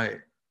Brahma's night.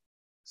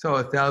 So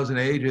 1,000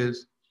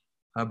 ages,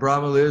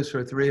 Brahma lives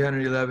for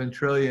 311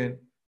 trillion,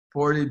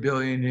 40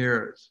 billion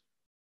years,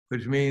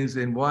 which means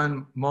in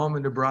one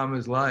moment of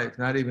Brahma's life,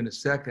 not even a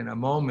second, a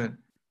moment,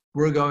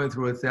 we're going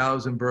through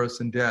 1,000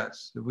 births and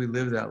deaths if we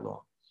live that long,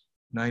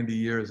 90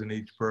 years in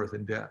each birth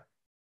and death.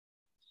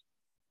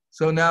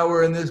 So now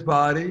we're in this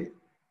body.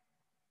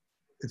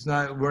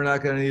 We're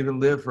not going to even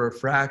live for a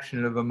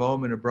fraction of a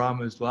moment of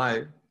Brahma's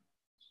life.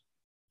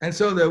 And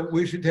so that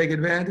we should take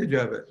advantage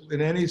of it in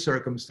any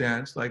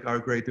circumstance, like our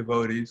great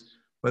devotees,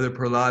 whether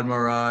Prahlad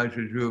Maharaj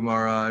or Dhruva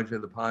Maharaj or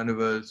the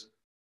Pandavas,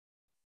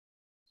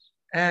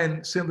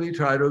 and simply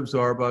try to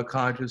absorb our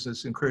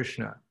consciousness in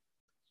Krishna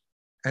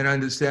and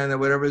understand that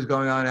whatever is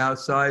going on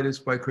outside is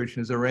by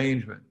Krishna's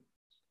arrangement.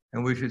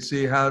 And we should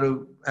see how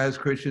to, as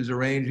Krishna is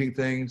arranging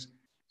things,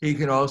 he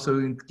can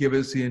also give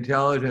us the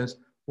intelligence,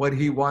 what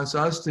he wants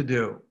us to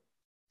do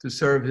to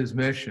serve his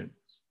mission.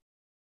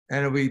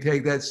 And if we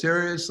take that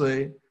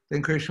seriously,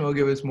 then Krishna will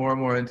give us more and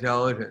more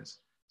intelligence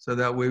so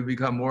that we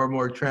become more and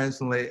more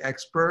transcendently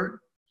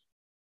expert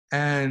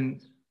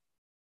and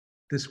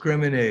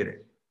discriminating,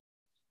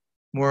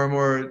 more and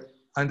more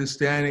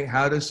understanding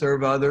how to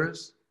serve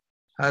others,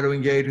 how to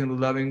engage in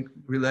loving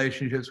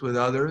relationships with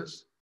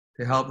others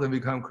to help them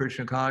become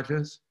Krishna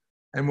conscious,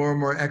 and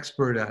more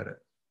expert at it.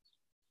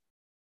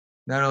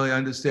 Not only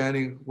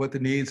understanding what the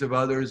needs of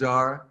others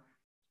are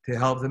to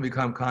help them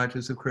become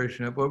conscious of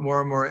Krishna, but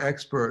more and more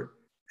expert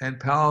and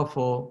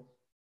powerful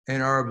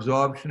in our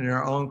absorption in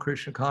our own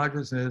Krishna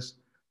consciousness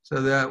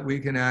so that we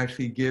can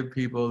actually give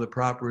people the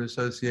proper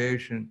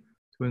association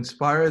to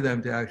inspire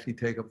them to actually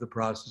take up the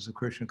process of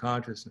Krishna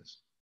consciousness.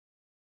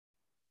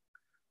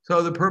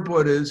 So the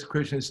purport is,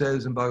 Krishna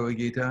says in Bhagavad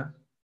Gita,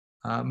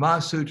 Ma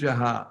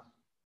suchaha,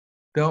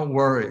 don't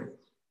worry.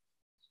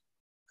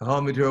 The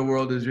whole material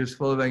world is just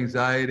full of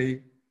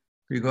anxiety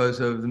because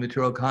of the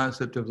material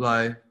concept of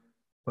life.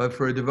 But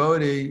for a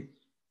devotee,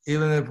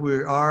 even if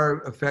we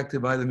are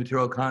affected by the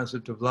material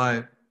concept of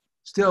life,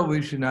 still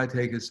we should not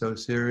take it so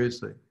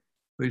seriously.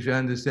 We should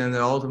understand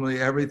that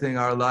ultimately everything in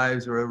our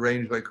lives are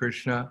arranged by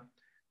Krishna.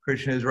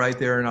 Krishna is right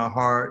there in our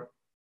heart.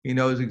 He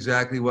knows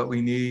exactly what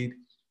we need.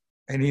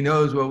 And he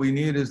knows what we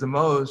need is the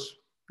most,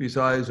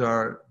 besides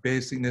our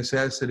basic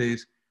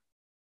necessities.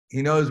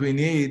 He knows we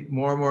need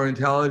more and more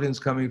intelligence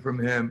coming from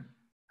him,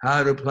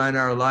 how to plan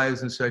our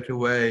lives in such a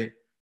way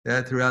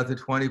that throughout the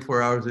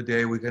 24 hours a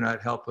day, we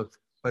cannot help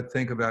but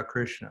think about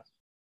Krishna.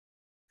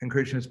 And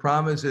Krishna's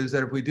promise is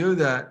that if we do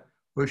that,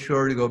 we're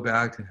sure to go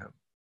back to him.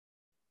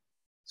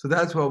 So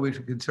that's what we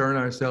should concern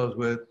ourselves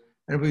with.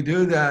 And if we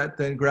do that,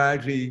 then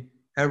gradually,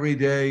 every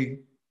day,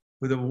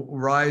 with the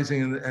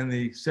rising and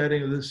the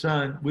setting of the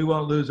sun, we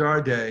won't lose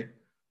our day.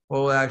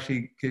 We'll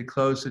actually get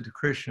closer to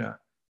Krishna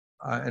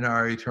in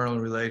our eternal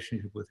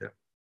relationship with him.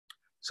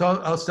 So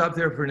I'll stop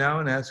there for now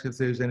and ask if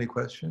there's any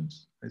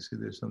questions. I see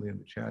there's something in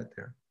the chat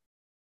there.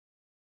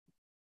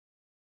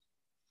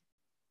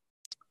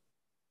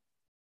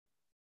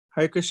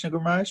 Hare Krishna,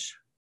 Guru Maharaj.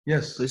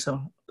 Yes. Please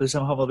some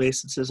humble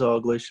obeisances, all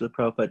glory to the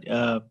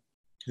Prabhupada.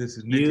 This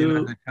is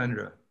Nityananda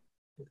Chandra.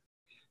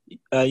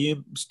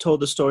 You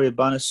told the story of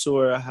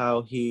Banasura,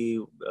 how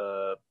he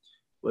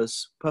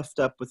was puffed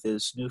up with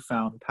his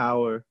newfound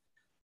power.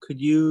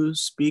 Could you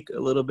speak a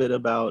little bit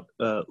about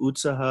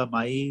Utsaha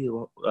Mai,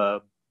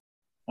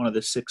 one of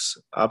the 6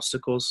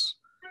 obstacles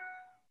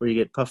where you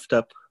get puffed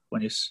up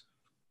when you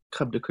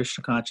come to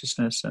Krishna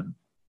consciousness? And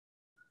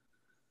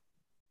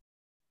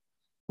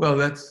well,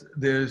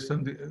 there's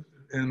something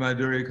in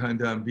Madhurya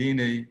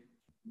Kandambini,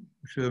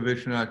 Srila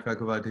Vishwanath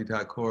Chakravarti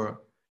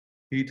Thakur,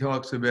 he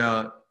talks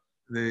about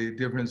the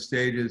different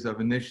stages of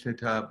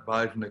Anishtata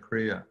Bhajana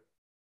Kriya.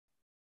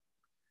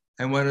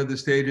 And one of the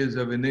stages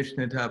of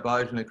Anishtata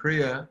Bhajana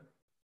Kriya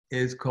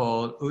is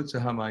called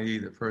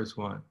Utsahamayi, the first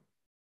one.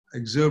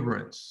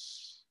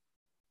 Exuberance.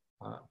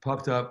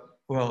 Puffed up,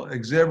 well,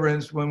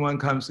 exuberance when one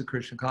comes to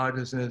Krishna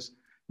consciousness.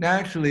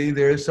 Naturally,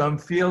 there is some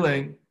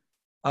feeling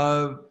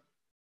of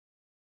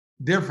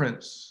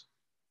difference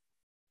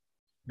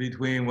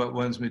between what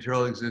one's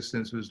material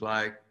existence was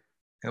like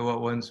and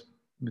what one's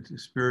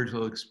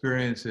spiritual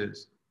experience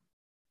is.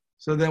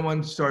 So then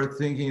one starts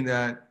thinking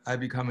that I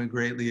become a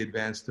greatly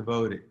advanced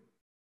devotee.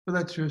 But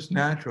that's just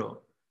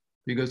natural,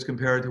 because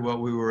compared to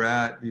what we were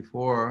at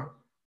before,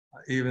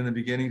 even the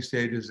beginning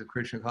stages of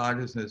Krishna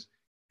consciousness,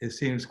 it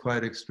seems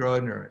quite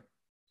extraordinary.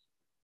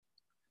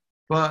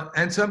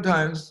 And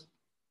sometimes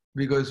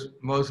because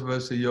most of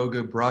us are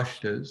yoga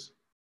brashtas.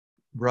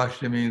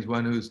 Brashta means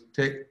one who's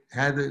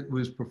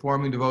was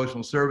performing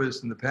devotional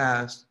service in the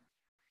past,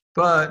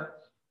 but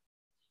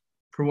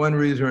for one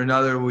reason or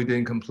another, we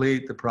didn't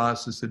complete the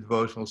process of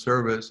devotional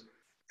service,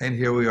 and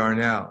here we are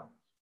now.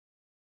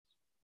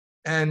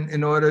 And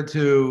in order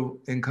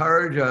to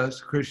encourage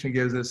us, Krishna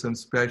gives us some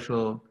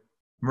special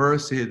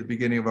mercy at the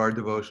beginning of our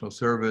devotional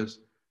service,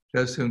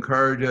 just to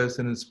encourage us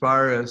and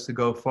inspire us to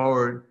go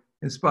forward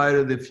in spite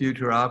of the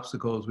future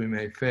obstacles we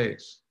may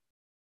face.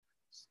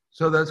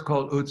 So that's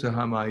called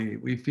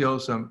Utsahamai. We feel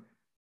some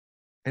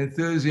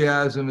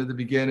enthusiasm at the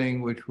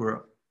beginning, which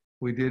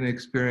we didn't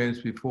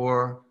experience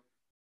before,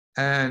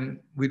 and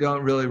we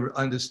don't really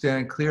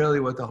understand clearly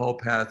what the whole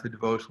path of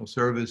devotional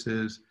service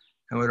is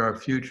and what our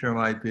future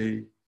might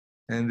be.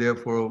 And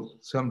therefore,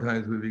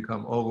 sometimes we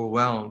become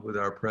overwhelmed with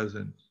our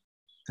present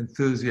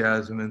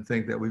enthusiasm and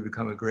think that we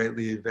become a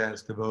greatly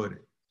advanced devotee.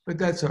 But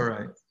that's all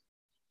right.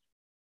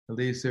 At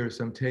least there's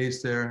some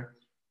taste there.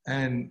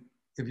 And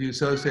if you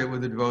associate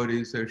with the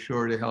devotees, they're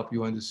sure to help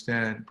you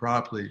understand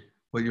properly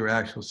what your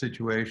actual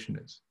situation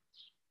is.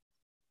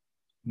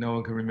 No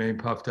one can remain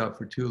puffed up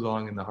for too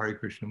long in the Hare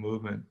Krishna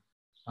movement.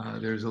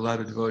 There's a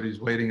lot of devotees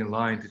waiting in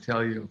line to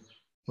tell you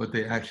what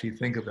they actually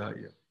think about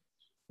you,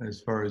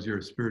 as far as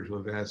your spiritual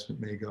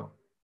advancement may go.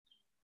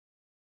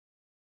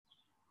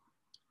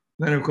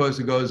 Then, of course,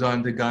 it goes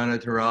on to Gana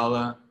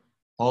Tarala,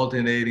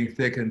 alternating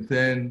thick and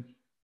thin.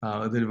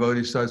 The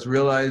devotee starts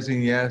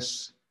realizing,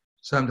 yes,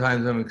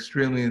 sometimes I'm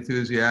extremely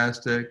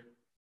enthusiastic,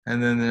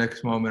 and then the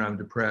next moment I'm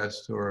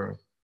depressed or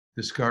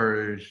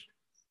discouraged,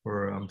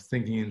 or I'm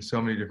thinking in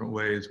so many different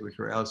ways which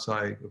are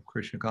outside of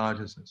Krishna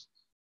consciousness.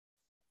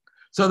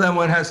 So then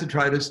one has to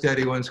try to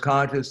steady one's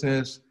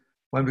consciousness.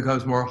 One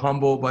becomes more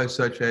humble by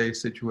such a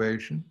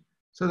situation.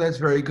 So that's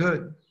very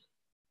good.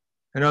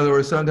 In other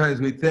words, sometimes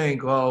we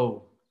think,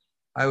 oh,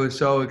 I was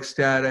so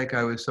ecstatic,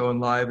 I was so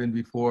enlivened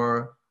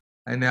before,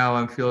 and now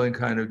I'm feeling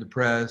kind of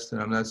depressed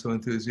and I'm not so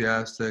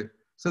enthusiastic.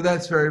 So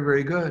that's very,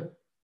 very good.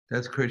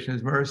 That's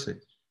Krishna's mercy,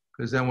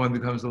 because then one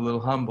becomes a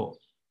little humble.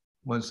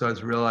 One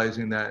starts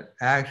realizing that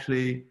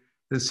actually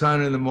the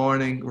sun in the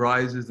morning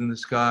rises in the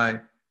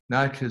sky,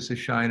 not just to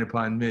shine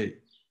upon me,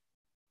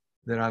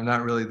 that I'm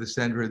not really the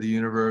center of the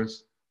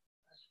universe.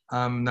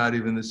 I'm not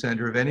even the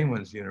center of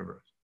anyone's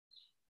universe.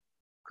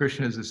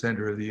 Krishna is the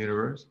center of the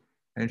universe,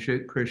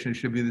 and Krishna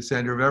should be the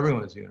center of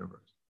everyone's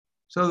universe.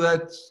 So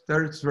that's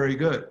very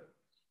good.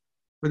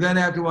 But then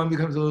after one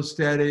becomes a little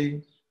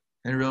steady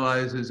and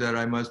realizes that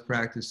I must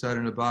practice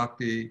sadhana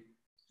bhakti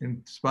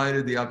in spite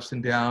of the ups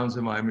and downs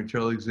of my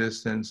material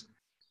existence,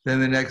 then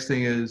the next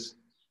thing is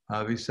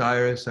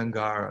Visaya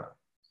Sangara.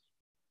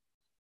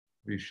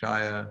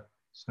 Vishaya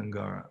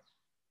Sangara.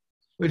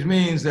 Which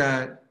means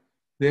that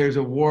there's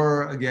a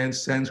war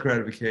against sense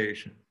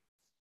gratification.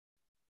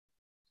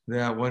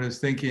 That one is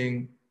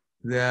thinking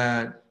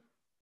that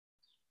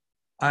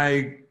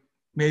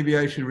maybe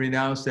I should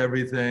renounce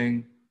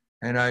everything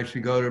and I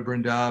should go to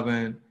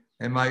Vrindavan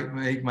and might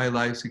make my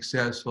life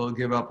successful,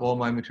 give up all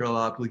my material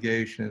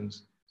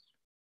obligations.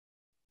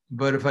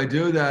 But if I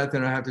do that,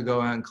 then I have to go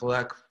out and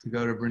collect to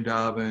go to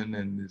Vrindavan,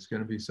 and it's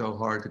going to be so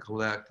hard to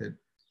collect it.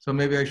 So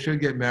maybe I should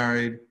get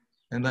married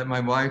and let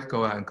my wife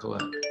go out and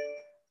collect.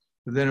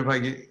 But then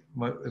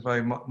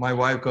my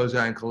wife goes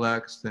out and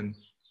collects, then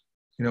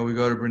we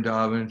go to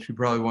Vrindavan, she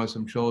probably wants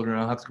some children,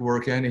 I'll have to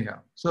work anyhow.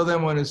 So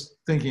then one is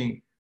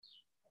thinking,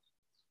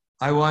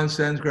 I want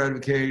sense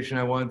gratification,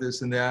 I want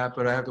this and that,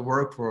 but I have to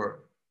work for it.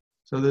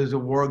 So there's a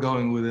war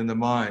going within the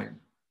mind,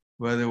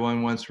 whether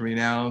one wants to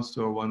renounce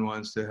or one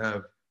wants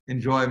to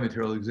enjoy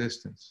material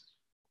existence.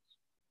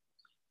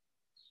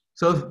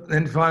 So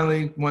then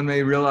finally, one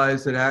may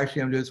realize that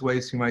actually I'm just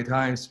wasting my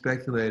time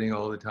speculating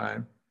all the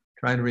time,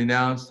 trying to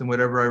renounce, and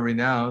whatever I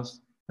renounce,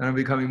 then I'm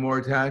becoming more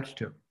attached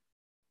to.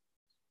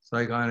 It's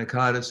like on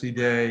Ekadasi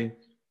day,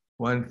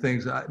 one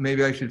thinks,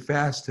 maybe I should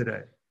fast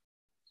today.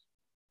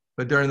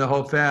 But during the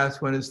whole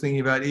fast, one is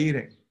thinking about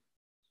eating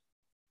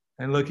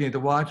and looking at the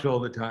watch all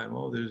the time.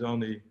 Oh, there's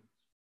only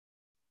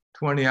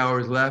 20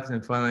 hours left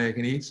and finally I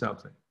can eat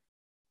something.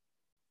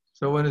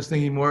 So one is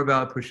thinking more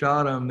about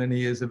prasadam than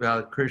he is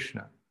about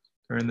Krishna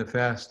during the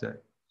fast day.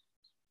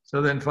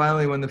 So then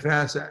finally when the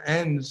fast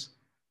ends,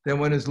 then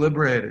one is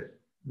liberated,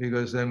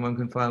 because then one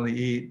can finally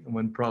eat, and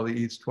one probably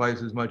eats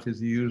twice as much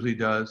as he usually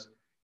does,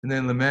 and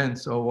then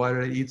laments, oh, why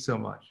did I eat so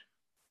much?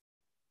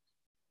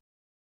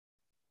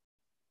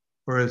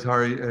 Or as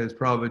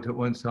Prabhupada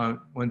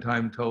one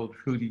time told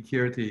Shruti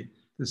Kirti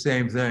the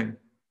same thing.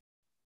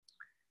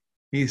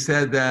 He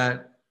said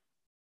that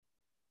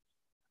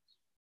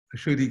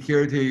Shruti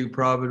Kirti,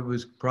 Prabhupada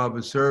was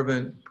Prabhupada's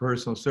servant,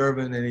 personal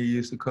servant, and he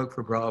used to cook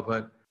for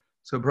Prabhupada.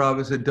 So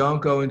Prabhupada said,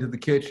 don't go into the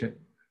kitchen.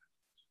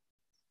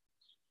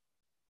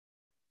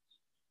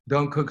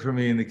 Don't cook for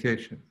me in the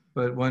kitchen.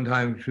 But one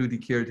time Shruti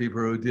Kirti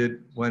Prabhu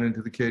went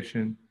into the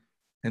kitchen,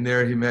 and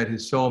there he met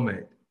his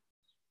soulmate.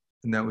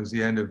 And that was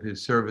the end of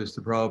his service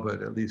to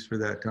Prabhupada, at least for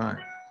that time.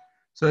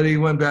 So he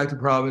went back to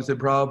Prabhupada and said,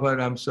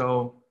 Prabhupada, I'm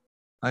so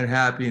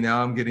unhappy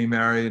now. I'm getting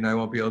married and I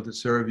won't be able to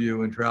serve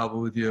you and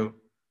travel with you.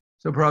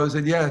 So Prabhupada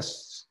said,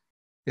 yes.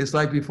 It's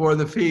like before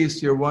the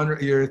feast,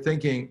 you're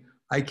thinking,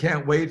 I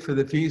can't wait for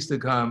the feast to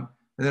come,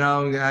 and then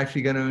I'm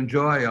actually going to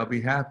enjoy, I'll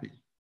be happy.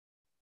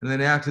 And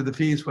then after the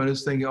feast, when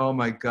it's thinking, oh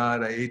my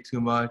God, I ate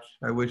too much,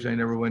 I wish I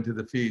never went to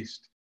the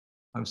feast.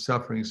 I'm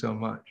suffering so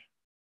much.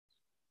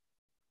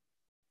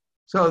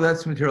 So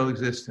that's material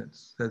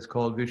existence. That's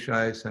called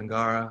Vishaya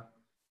Sangara.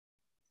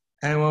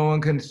 And when one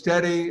can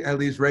steady, at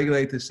least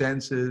regulate the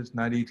senses,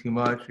 not eat too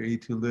much or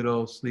eat too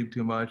little, sleep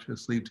too much or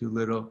sleep too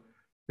little,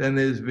 then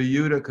there's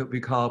Viyuta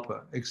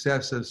Vikalpa,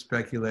 excessive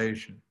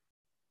speculation.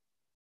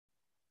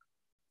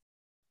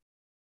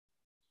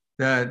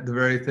 That the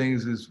very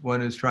things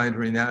one is trying to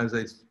renounce,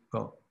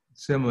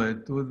 similar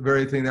to the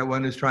very thing that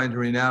one is trying to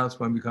renounce,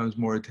 one becomes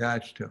more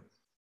attached to.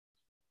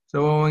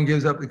 So when one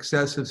gives up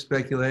excessive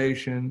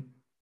speculation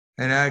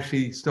and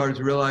actually starts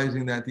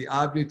realizing that the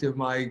object of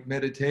my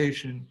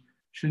meditation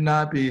should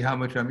not be how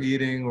much I'm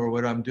eating or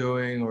what I'm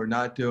doing or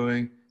not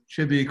doing, it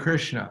should be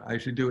Krishna. I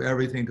should do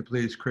everything to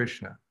please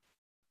Krishna.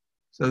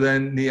 So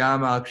then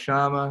niyama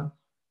akshama,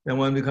 then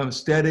one becomes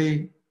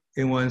steady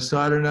in one's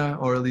sadhana,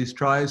 or at least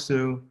tries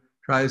to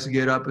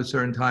get up a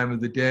certain time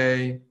of the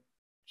day,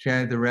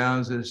 chant the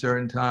rounds at a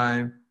certain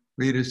time,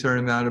 read a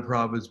certain amount of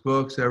Prabhupada's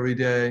books every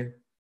day.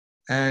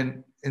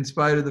 And in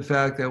spite of the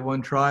fact that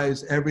one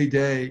tries every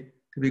day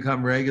to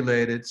become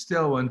regulated,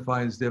 still one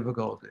finds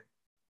difficulty.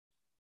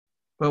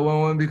 But when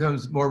one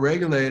becomes more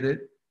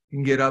regulated, you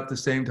can get up the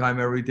same time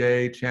every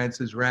day, chants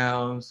his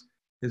rounds,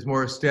 is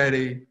more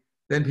steady,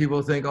 then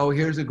people think, oh,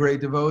 here's a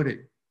great devotee.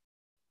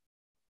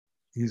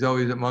 He's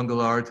always at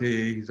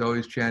Mangalarti, he's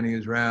always chanting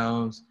his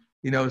rounds,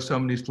 he knows so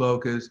many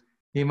slokas,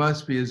 he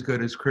must be as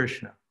good as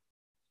Krishna.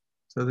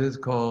 So this is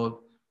called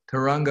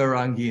Taranga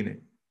Rangini,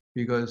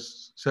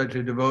 because such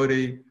a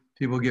devotee,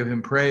 people give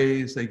him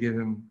praise, they give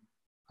him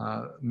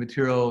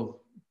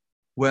material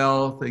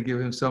wealth, they give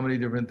him so many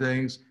different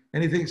things,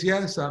 and he thinks,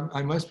 yes,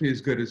 I must be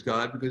as good as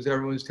God because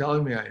everyone's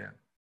telling me I am.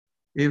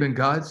 Even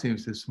God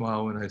seems to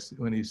smile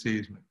when he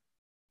sees me.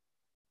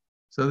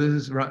 So this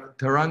is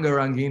Taranga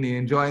Rangini,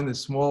 enjoying the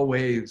small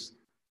waves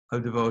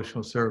of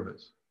devotional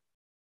service.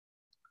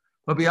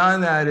 But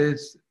beyond that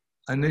is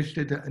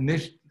Anishtata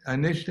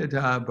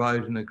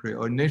Bhajana Kriya,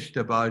 or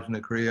Nishta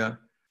Bhajana Kriya,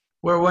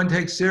 where one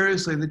takes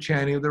seriously the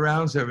chanting of the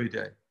rounds every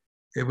day.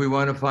 If we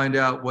want to find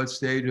out what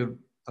stage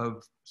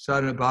of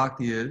sadhana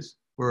bhakti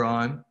we're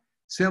on,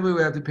 simply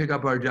we have to pick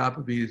up our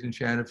japa beads and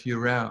chant a few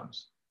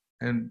rounds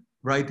and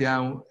write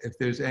down if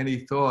there's any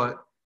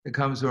thought that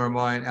comes to our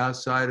mind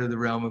outside of the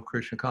realm of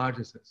Krishna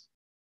consciousness.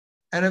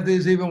 And if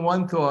there's even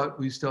one thought,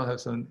 we still have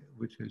some,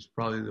 which is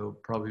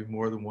probably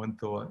more than one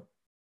thought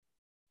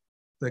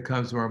that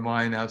comes to our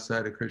mind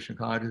outside of Krishna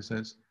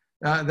consciousness.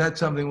 That's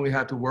something we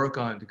have to work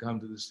on to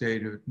come to the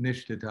stage of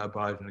Nishtata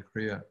Bhajana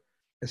Kriya,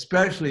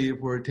 especially if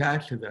we're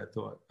attached to that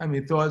thought. I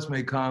mean, thoughts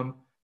may come,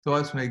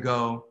 thoughts may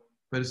go,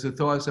 but it's the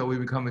thoughts that we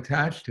become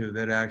attached to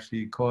that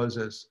actually cause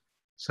us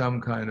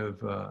some kind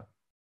of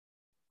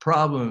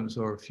problems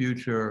or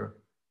future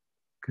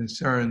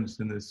concerns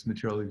in this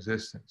material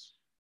existence.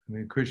 I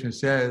mean, Krishna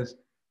says,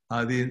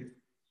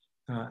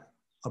 apuryamanam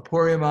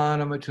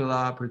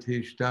achala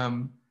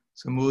pratishtam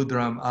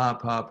samudram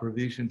apa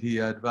pravishanti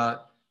advat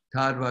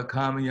tadva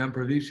kamayam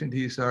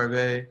pravishanti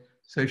sarve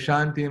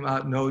sashantim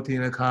atnoti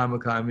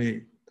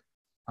nakamakami.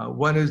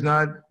 One is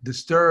not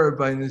disturbed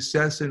by the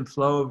incessant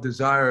flow of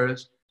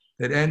desires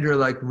that enter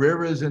like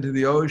rivers into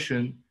the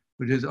ocean,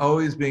 which is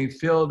always being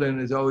filled and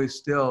is always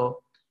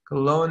still, can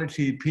alone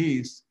achieve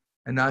peace,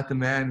 and not the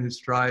man who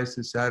strives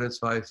to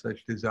satisfy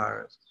such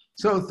desires.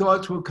 So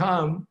thoughts will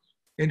come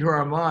into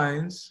our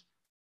minds.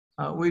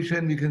 We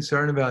shouldn't be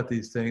concerned about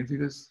these things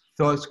because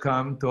thoughts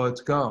come, thoughts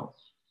go.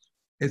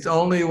 It's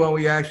only when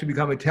we actually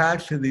become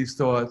attached to these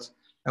thoughts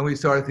and we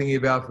start thinking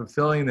about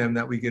fulfilling them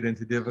that we get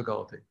into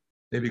difficulty.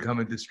 They become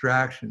a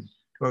distraction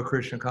to our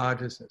Krishna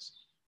consciousness.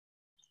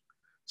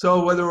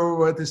 So whether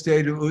we're at the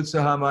stage of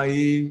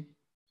Utsahamayi,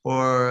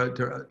 or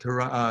Gana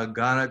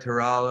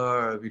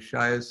Tarala, or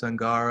Vishaya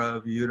Sangara,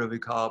 Viyuta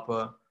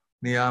Vikalpa,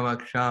 Niyama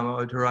Kshama,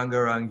 or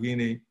Taranga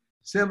Rangini,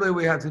 simply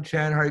we have to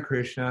chant Hare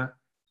Krishna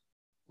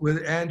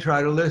and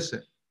try to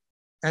listen.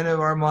 And if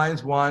our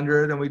minds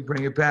wander, then we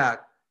bring it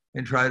back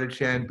and try to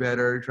chant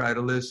better, try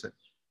to listen.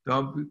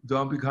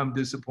 Don't become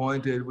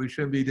disappointed. We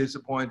shouldn't be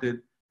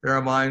disappointed that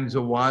our minds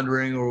are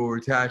wandering or we're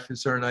attached to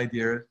certain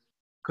ideas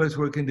because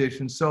we're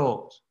conditioned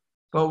souls.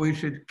 But we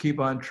should keep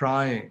on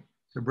trying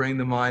to bring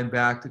the mind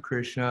back to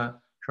Krishna,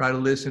 try to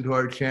listen to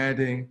our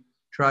chanting,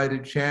 try to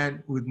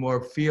chant with more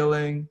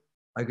feeling,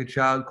 like a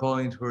child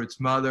calling to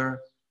its mother,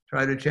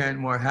 try to chant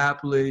more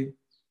happily,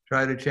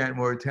 try to chant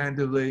more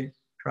attentively,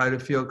 try to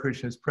feel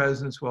Krishna's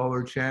presence while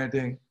we're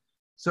chanting,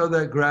 so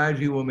that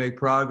gradually we'll make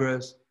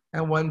progress,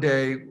 and one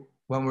day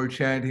when we're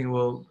chanting,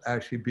 we'll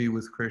actually be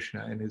with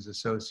Krishna and his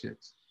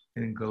associates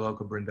in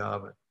Goloka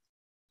Vrindavan.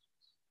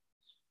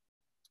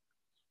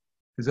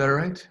 Is that all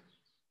right?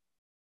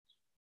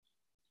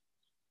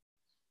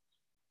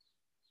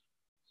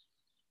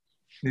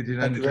 Thank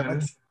you very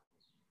much.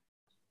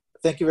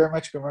 Thank you very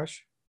much, Guru Maharaj.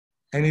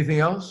 Anything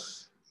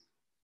else?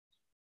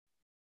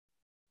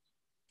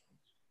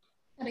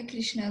 Hare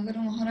Krishna, Guru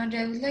Maharaj.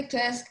 I would like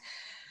to ask,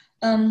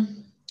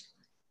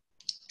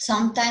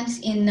 sometimes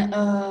in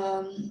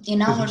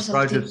This hours is of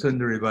Raja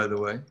Sundari, by the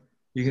way.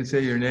 You can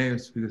say your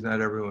names because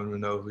not everyone will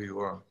know who you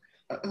are.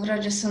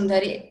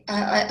 Rajasundari.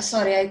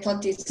 Sorry, I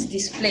thought it's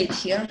displayed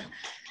here.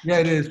 Yeah,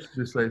 it is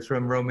displayed. It's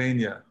from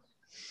Romania.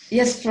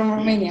 Yes, from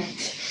Romania.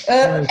 Yes,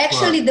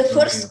 Actually, the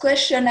Romania. first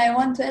question I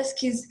want to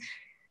ask is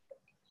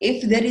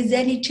if there is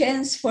any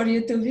chance for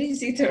you to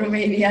visit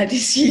Romania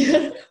this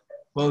year.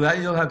 Well, that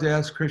you'll have to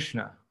ask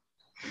Krishna.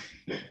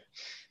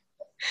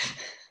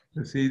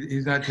 See,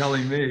 he's not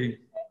telling me.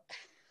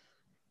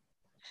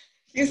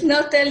 He's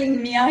not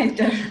telling me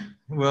either.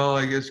 Well,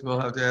 I guess we'll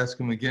have to ask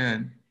him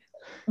again.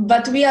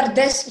 But we are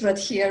desperate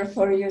here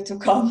for you to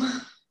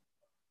come.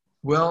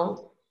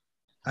 Well,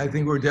 I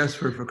think we're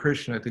desperate for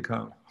Krishna to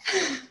come.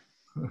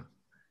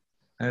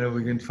 And if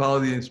we can follow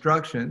the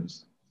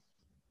instructions,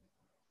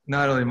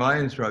 not only my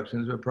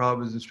instructions, but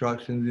Prabhupada's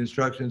instructions, the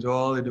instructions of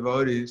all the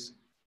devotees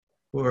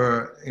who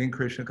are in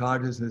Krishna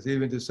consciousness,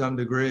 even to some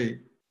degree,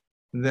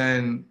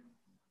 then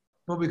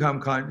we'll become,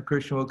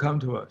 Krishna will come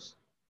to us.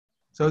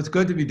 So it's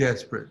good to be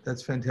desperate.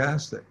 That's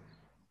fantastic.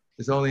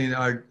 It's only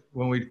in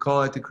when we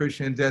call it to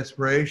Krishna in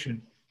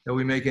desperation that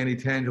we make any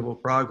tangible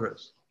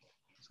progress.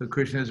 So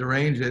Krishna has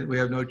arranged it. We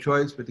have no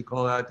choice but to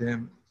call out to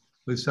him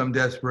with some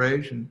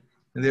desperation,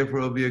 and therefore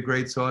it will be a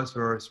great source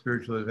for our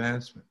spiritual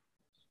advancement.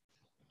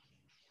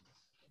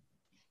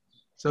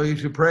 So you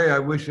should pray, I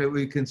wish that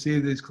we can see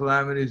these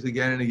calamities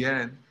again and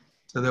again,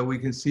 so that we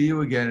can see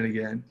you again and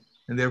again,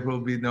 and therefore will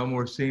be no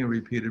more seeing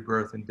repeated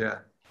birth and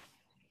death.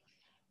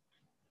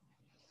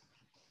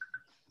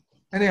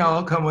 Anyhow,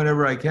 I'll come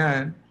whenever I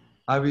can.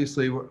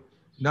 Obviously,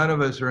 none of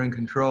us are in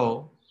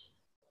control.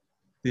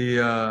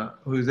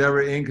 Who's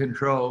ever in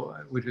control,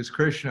 which is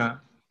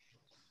Krishna,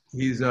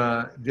 he's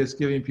just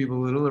giving people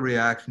a little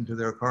reaction to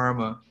their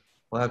karma.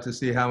 We'll have to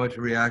see how much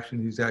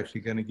reaction he's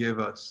actually going to give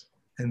us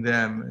and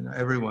them and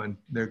everyone,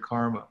 their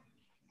karma.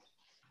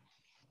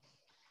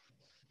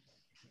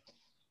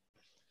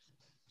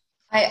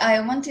 I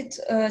wanted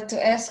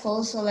to ask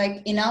also,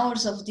 like in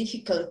hours of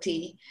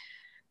difficulty,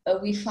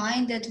 we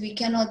find that we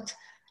cannot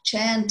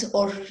chant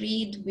or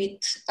read with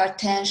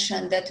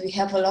attention, that we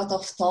have a lot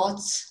of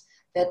thoughts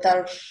that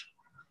are,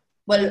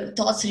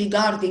 thoughts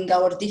regarding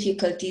our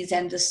difficulties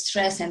and the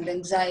stress and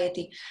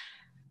anxiety.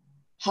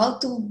 How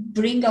to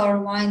bring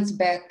our minds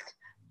back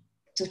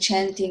to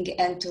chanting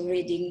and to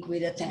reading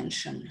with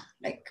attention?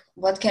 Like,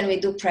 what can we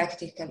do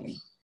practically?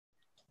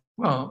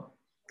 Well,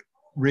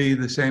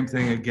 read the same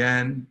thing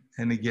again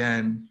and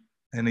again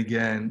and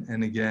again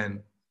and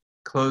again.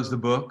 Close the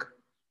book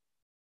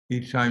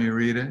each time you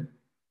read it.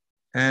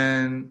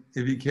 And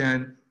if you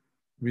can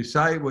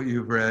recite what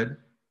you've read,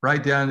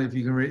 write down if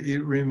you can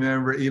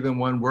remember even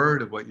one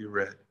word of what you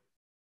read.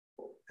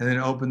 And then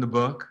open the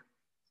book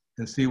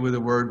and see where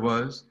the word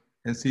was,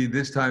 and see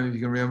this time if you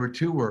can remember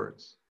 2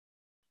 words.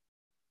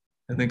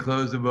 And then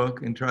close the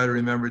book and try to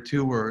remember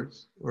 2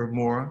 words or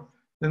more.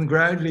 Then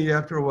gradually,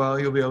 after a while,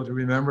 you'll be able to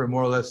remember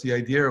more or less the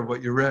idea of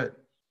what you read.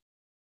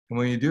 And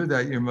when you do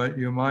that,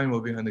 your mind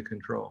will be under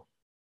control.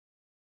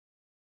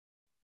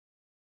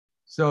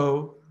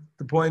 So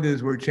the point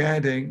is, we're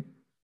chanting.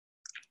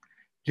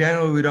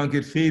 Generally, we don't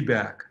get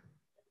feedback,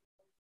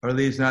 or at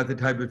least not the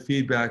type of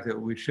feedback that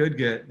we should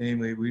get.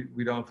 Namely,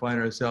 we don't find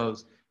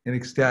ourselves in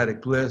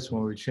ecstatic bliss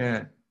when we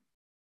chant,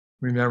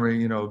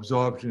 remembering,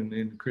 absorption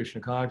in Krishna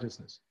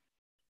consciousness.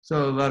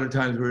 So a lot of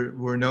times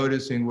we're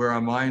noticing where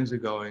our minds are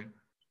going,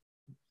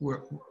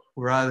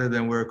 rather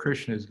than where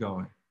Krishna is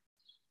going.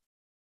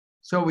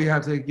 So we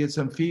have to get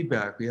some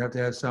feedback. We have to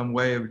have some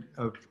way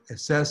of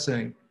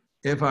assessing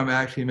if I'm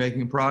actually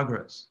making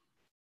progress.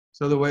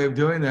 So the way of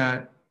doing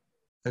that,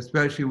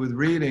 especially with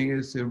reading,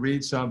 is to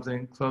read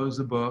something, close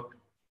the book,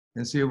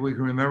 and see if we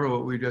can remember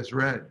what we just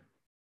read.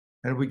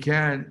 And if we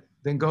can,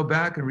 then go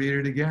back and read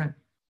it again.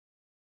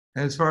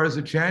 And as far as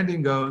the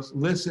chanting goes,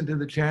 listen to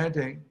the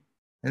chanting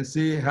and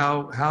see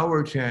how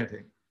we're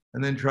chanting,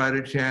 and then try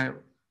to chant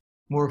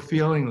more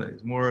feelingly,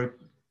 more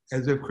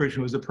as if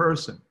Krishna was a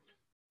person,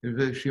 as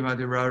if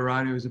Srimati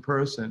Radharani was a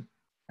person,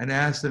 and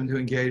ask them to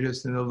engage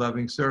us in the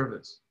loving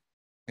service.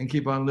 And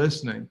keep on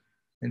listening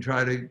and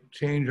try to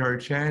change our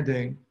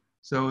chanting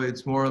so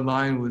it's more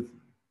aligned with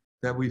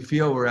that we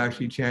feel we're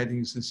actually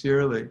chanting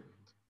sincerely.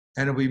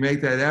 And if we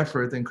make that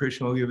effort, then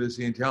Krishna will give us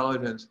the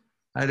intelligence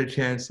how to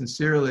chant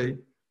sincerely,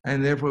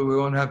 and therefore we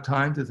won't have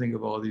time to think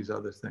of all these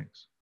other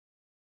things.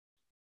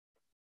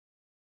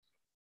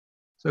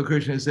 So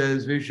Krishna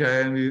says,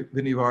 Vishayam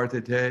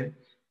vinivartate,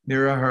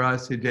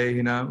 niraharasya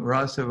dehinam,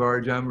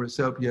 rasavarjam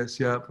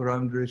rasopyasya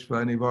param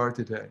drishva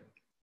nivartate.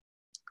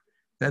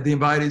 That the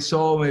embodied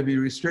soul may be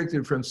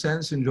restricted from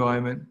sense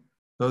enjoyment,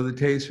 though the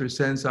taste for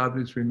sense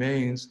objects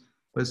remains,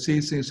 but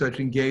ceasing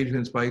such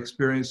engagements by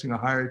experiencing a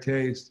higher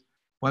taste,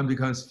 one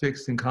becomes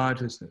fixed in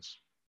consciousness.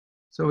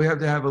 So we have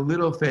to have a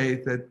little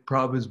faith that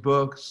Prabhupada's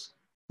books,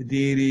 the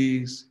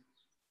deities,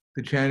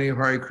 the chanting of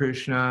Hare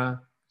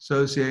Krishna,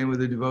 associating with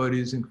the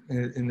devotees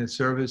in the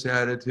service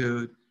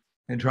attitude,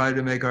 and try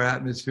to make our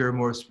atmosphere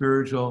more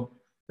spiritual,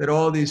 that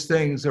all these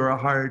things are a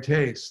higher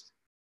taste.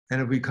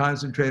 And if we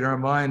concentrate our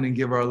mind and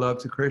give our love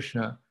to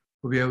Krishna,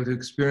 we'll be able to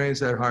experience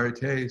that higher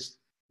taste.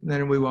 And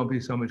then we won't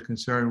be so much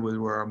concerned with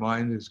where our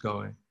mind is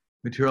going.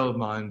 Material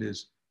mind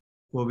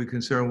will be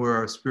concerned where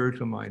our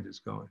spiritual mind is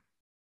going.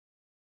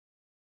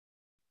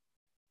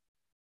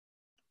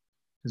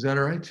 Is that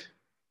all right?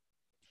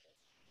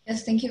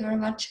 Yes, thank you very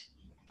much.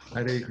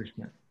 Hare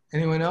Krishna.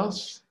 Anyone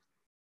else?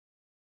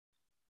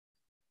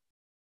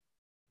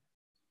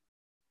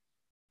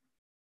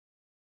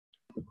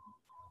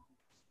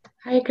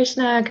 Hare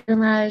Krishna, Guru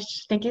Maharaj.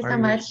 Thank you so Hare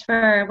much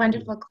for a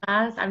wonderful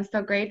class. I'm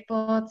so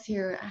grateful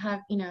to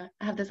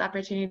have this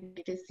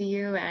opportunity to see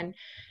you, and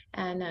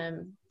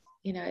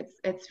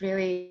it's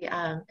really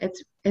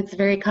it's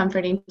very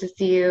comforting to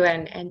see you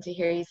and to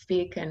hear you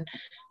speak, and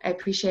I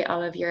appreciate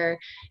all of your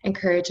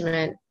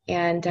encouragement.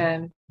 And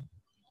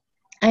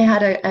I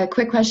had a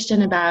quick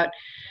question about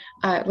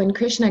when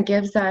Krishna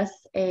gives us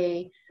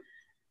an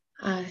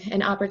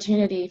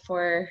opportunity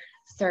for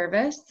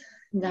service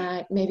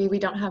that maybe we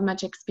don't have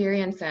much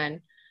experience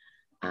in,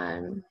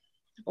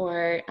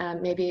 or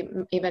maybe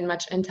even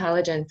much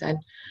intelligence in.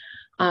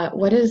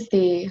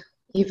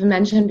 You've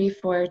mentioned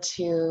before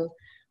to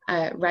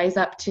rise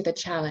up to the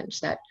challenge,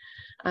 that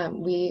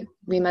we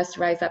must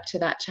rise up to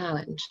that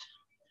challenge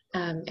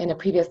in a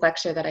previous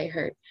lecture that I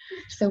heard.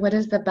 So what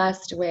is the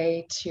best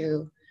way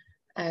to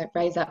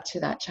rise up to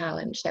that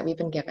challenge that we've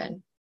been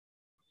given?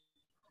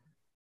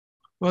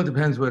 Well, it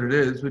depends what it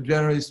is, but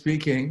generally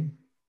speaking,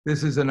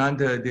 this is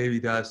Ananta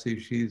Devi Dasi.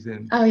 She's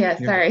in. Oh yeah,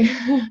 sorry.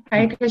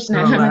 Hare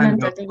Krishna.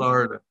 Orlando,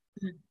 Florida.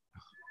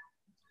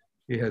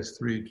 He has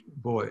 3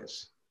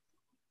 boys.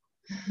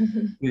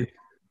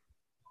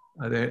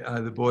 Are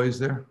the boys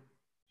there?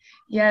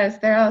 Yes,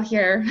 they're all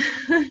here.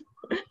 Say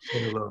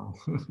hello.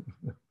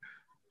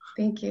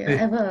 Thank you.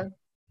 I will.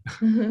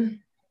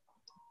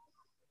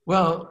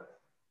 Well,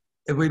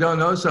 if we don't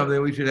know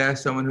something, we should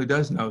ask someone who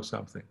does know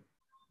something.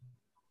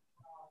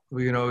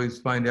 We can always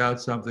find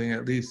out something,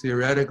 at least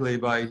theoretically,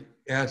 by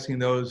asking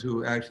those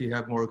who actually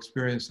have more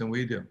experience than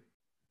we do.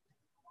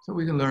 So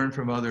we can learn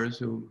from others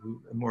who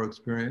are more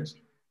experienced.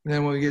 And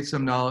then when we get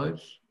some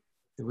knowledge,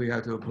 if we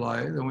have to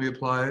apply it, then we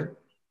apply it.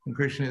 And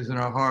Krishna is in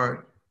our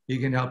heart. He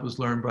can help us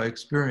learn by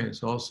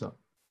experience also.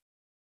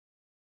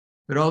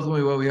 But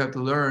ultimately what we have to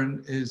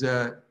learn is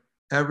that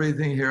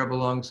everything here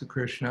belongs to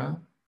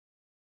Krishna.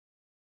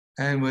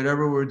 And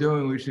whatever we're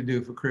doing, we should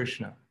do for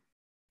Krishna.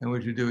 And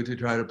we should do it to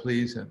try to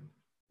please him.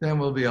 Then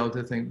we'll be able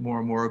to think more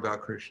and more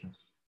about Krishna.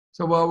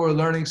 So while we're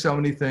learning so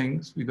many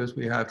things, because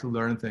we have to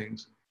learn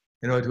things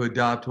in order to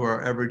adapt to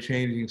our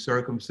ever-changing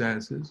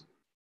circumstances,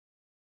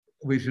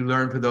 we should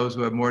learn for those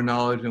who have more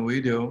knowledge than we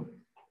do,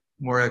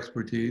 more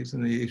expertise.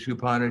 And the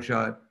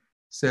Ishopanishad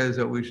says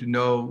that we should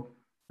know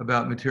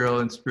about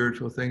material and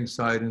spiritual things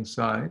side and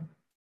side.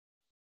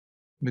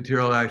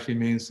 Material actually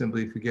means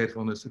simply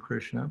forgetfulness of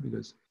Krishna,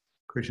 because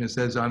Krishna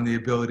says, I'm the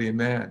ability of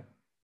man.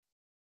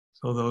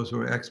 So those who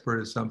are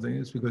expert at something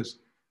is because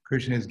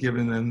Krishna has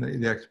given them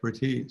the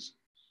expertise.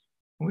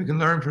 And we can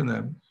learn from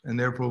them, and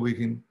therefore we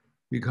can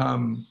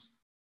become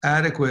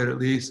adequate, at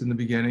least in the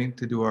beginning,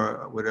 to do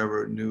our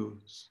whatever new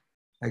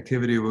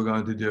activity we're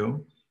going to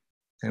do.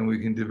 And we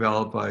can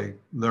develop by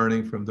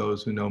learning from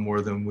those who know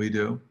more than we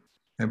do,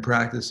 and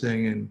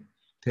practicing and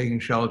taking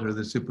shelter of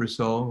the super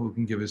soul who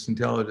can give us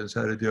intelligence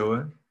how to do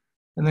it.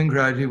 And then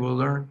gradually we'll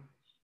learn.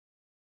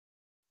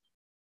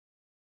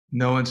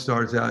 No one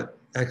starts out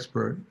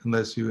expert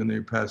unless you, in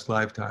your past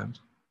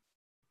lifetimes,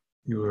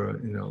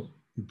 you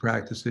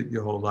practice it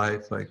your whole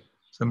life. Like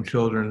some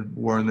children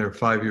when they're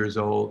 5 years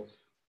old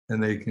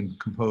and they can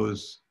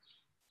compose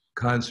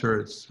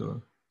concerts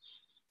or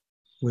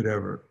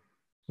whatever.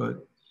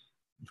 But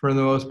for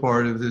the most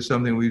part, if there's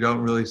something we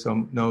don't really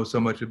know so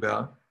much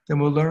about, then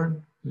we'll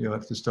learn. You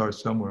have to start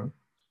somewhere.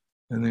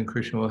 And then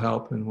Krishna will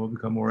help and we'll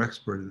become more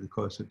expert at the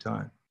course of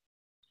time.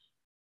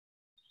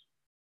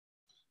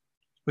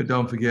 But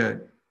don't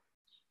forget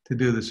to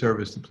do the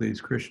service to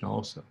please Krishna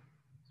also.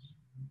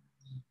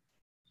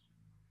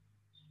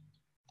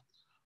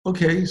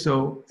 Okay,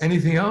 so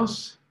anything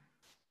else?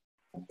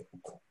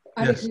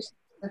 Yes. This is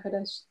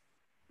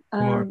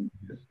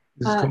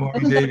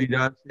Kumari Devi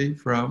Dasi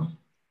from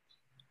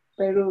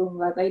Peru,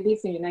 but I live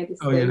in the United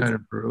States. Oh, you're not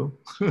in Peru.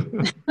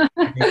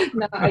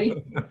 No,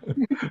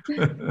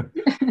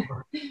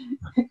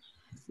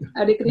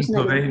 Hare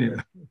Krishna.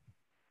 Pennsylvania.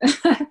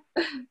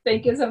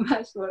 Thank you so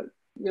much for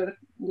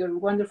your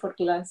wonderful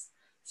class.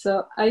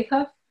 So I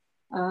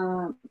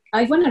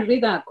want to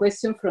read a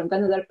question from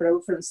Danadar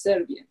Prabhu from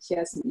Serbia. He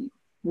has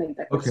made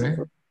that question.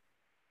 Okay.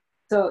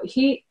 So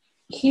he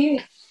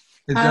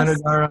is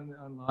Danadar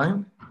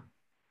online?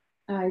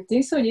 I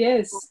think so,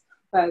 yes.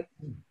 But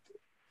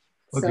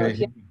okay. So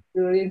he has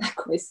to read a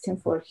question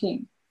for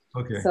him.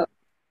 Okay. So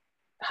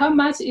how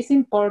much is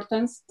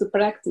important to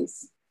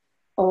practice?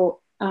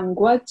 And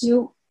what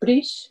you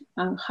preach,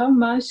 and how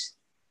much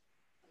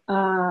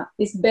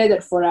is better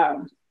for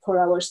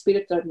our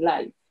spiritual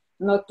life,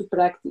 not to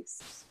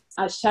practice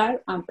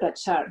ashar and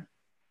prachar.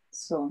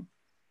 So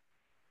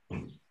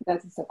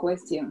that is a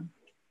question.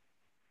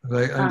 If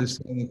I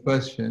understand the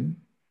question,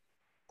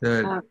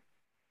 that uh,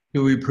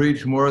 do we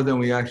preach more than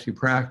we actually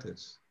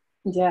practice?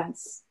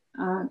 yes.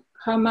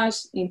 How much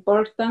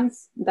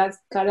importance that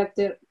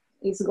character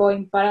is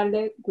going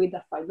parallel with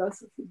the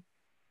philosophy,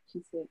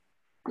 she said.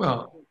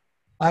 Well,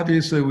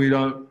 obviously we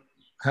don't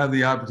have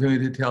the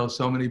opportunity to tell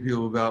so many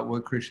people about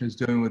what Krishna is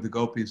doing with the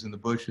gopis in the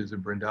bushes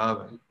in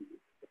Vrindavan.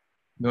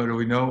 Nor do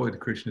we know what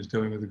Krishna is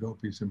doing with the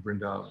gopis in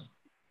Vrindavan.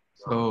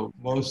 So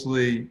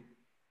mostly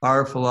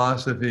our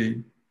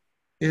philosophy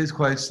is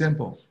quite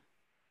simple.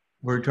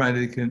 We're trying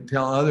to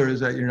tell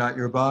others that you're not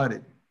your body.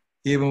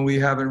 Even we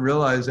haven't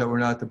realized that we're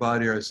not the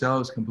body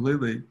ourselves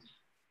completely,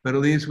 but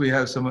at least we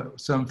have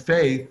some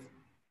faith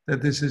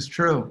that this is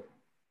true.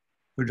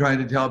 We're trying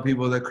to tell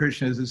people that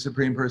Krishna is the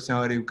Supreme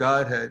Personality of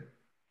Godhead,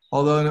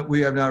 although we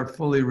have not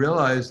fully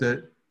realized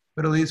it,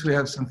 but at least we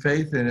have some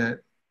faith in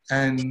it,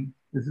 and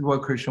this is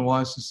what Krishna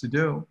wants us to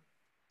do.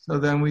 So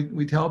then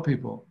we tell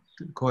people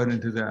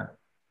according to that.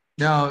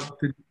 Now,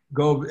 to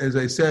go, as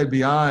I said,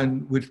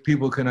 beyond which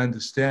people can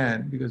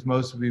understand, because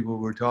most of the people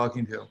we're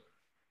talking to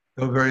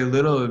know very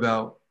little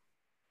about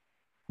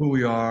who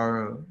we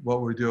are, or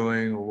what we're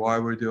doing, or why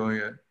we're doing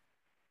it.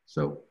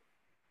 So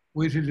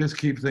we should just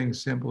keep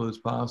things simple as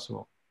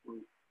possible.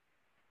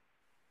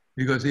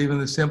 Because even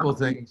the simple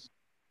things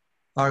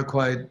are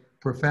quite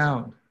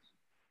profound.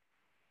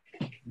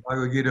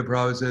 Bhagavad Gita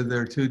Prabhupada said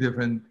there are two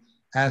different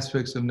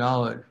aspects of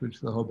knowledge, which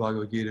the whole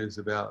Bhagavad Gita is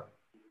about.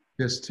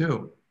 Just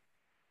two.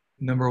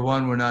 Number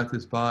one, we're not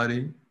this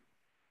body.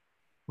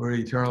 We're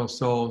eternal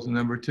souls. And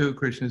number two,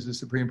 Krishna is the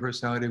Supreme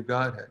Personality of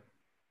Godhead.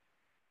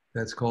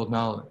 That's called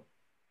knowledge.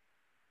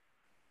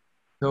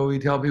 So we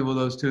tell people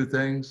those two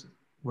things.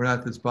 We're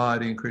not this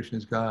body and Krishna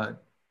is God.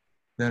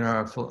 Then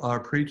our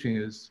preaching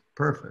is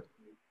perfect.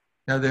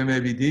 Now there may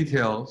be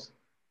details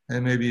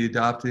and maybe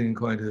adopting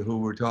according to who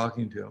we're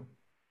talking to,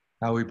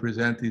 how we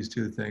present these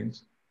two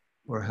things,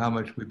 or how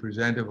much we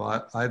present of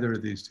either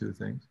of these two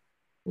things.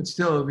 But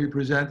still, if we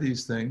present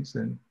these things,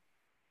 then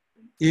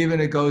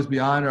even it goes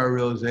beyond our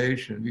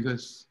realization,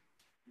 because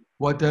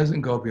what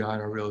doesn't go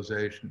beyond our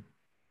realization?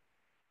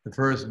 The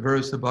first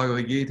verse of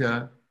Bhagavad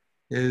Gita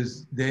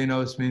is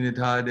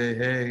Denosminita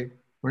Dehe,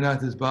 we're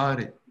not this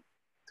body.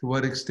 To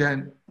what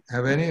extent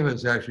have any of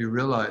us actually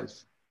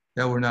realized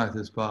that we're not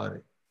this body?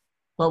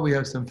 But we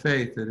have some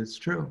faith that it's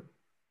true,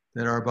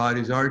 that our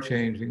bodies are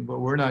changing, but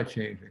we're not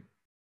changing.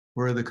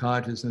 We're the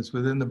consciousness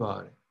within the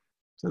body.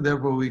 So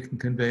therefore we can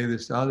convey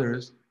this to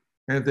others.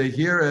 And if they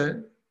hear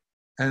it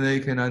and they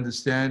can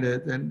understand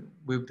it, then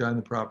we've done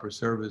the proper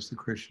service to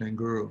Krishna and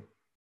Guru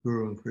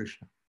and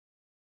Krishna.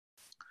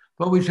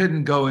 But we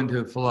shouldn't go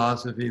into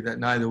philosophy that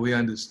neither we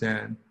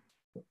understand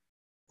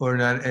or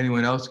not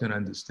anyone else can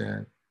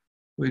understand.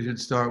 We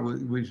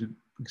should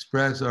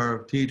express our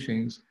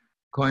teachings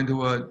according to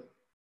what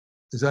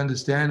is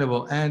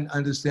understandable, and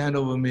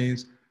understandable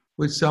means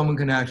which someone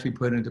can actually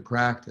put into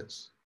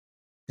practice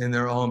in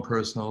their own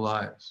personal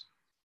lives.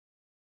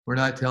 We're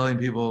not telling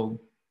people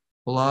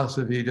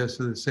philosophy just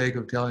for the sake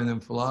of telling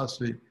them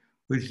philosophy.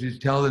 We should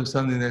tell them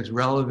something that's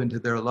relevant to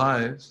their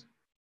lives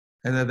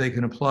and that they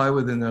can apply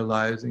within their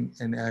lives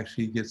and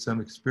actually get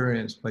some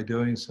experience by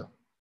doing so.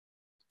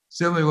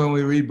 Similarly, when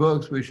we read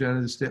books, we should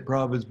understand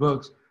Prabhupada's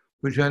books.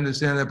 We should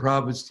understand that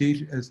Prabhupada's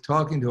is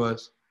talking to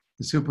us.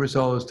 The Super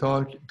Soul is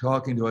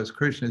talking to us.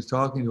 Krishna is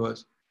talking to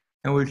us.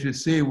 And we should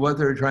see what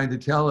they're trying to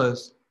tell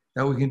us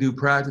that we can do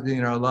practically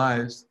in our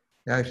lives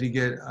to actually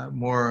get a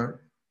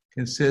more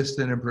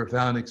consistent and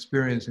profound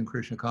experience in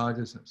Krishna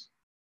consciousness.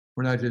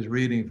 We're not just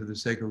reading for the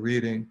sake of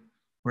reading.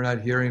 We're not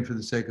hearing for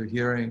the sake of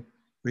hearing.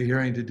 We're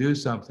hearing to do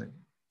something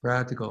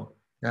practical,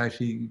 to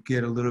actually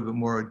get a little bit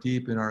more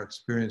deep in our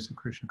experience of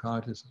Krishna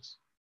consciousness.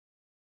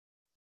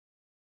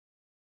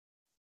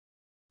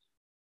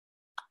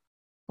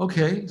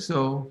 Okay,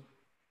 so.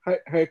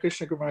 Hare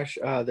Krishna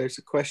Gurmaharaj, there's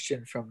a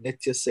question from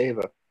Nitya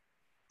Seva.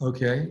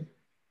 Okay.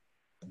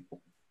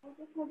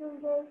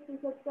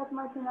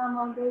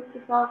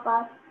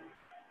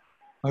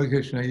 Hare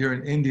Krishna, you're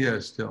in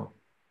India still.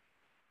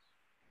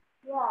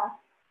 Yeah.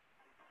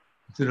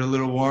 Is it a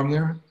little warm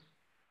there?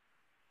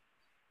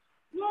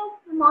 Yes,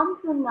 the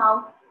monsoon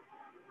now.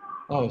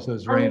 Oh, so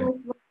it's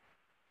raining.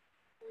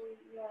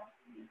 Yeah.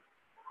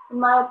 In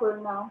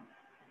Mayapur now.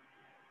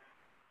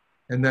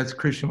 And that's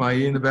Krishna Mai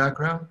in the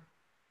background?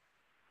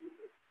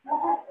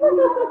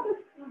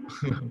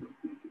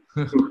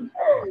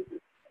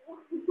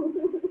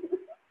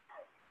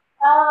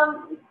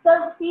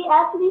 So she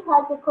actually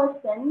has a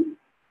question.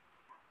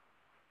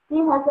 She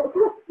has a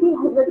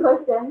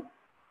question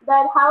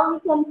that how we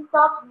can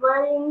stop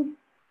worrying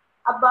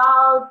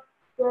about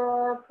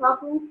the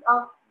problems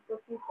of the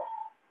future.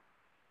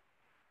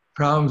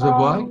 Problems of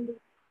what?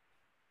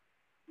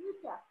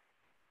 Future.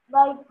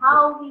 Like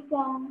how we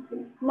can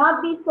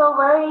not be so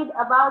worried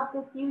about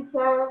the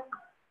future.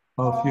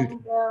 Oh, future.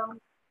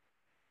 And,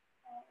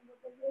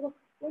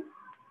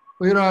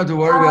 Well, you don't have to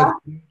worry about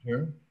the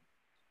future.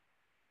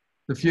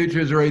 The future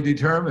is already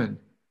determined.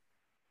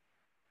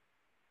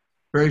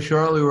 Very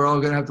shortly, we're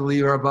all going to have to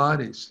leave our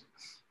bodies.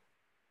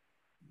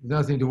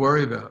 Nothing to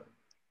worry about.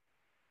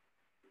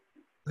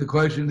 The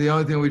question, the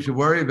only thing we should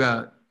worry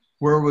about,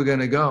 where we're going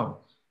to go.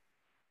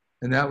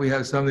 And that we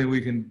have something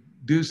we can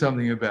do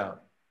something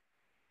about.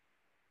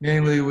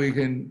 Namely, we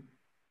can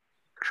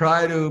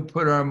try to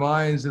put our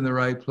minds in the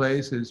right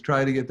places,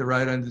 try to get the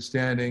right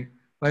understanding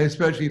by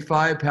especially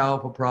 5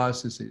 powerful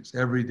processes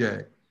every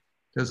day.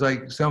 Just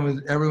like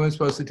everyone's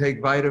supposed to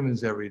take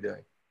vitamins every day.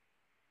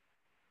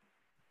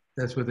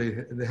 That's what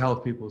the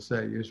health people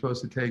say. You're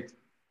supposed to take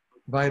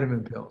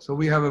vitamin pill. So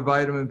we have a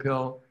vitamin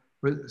pill,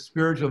 a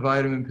spiritual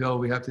vitamin pill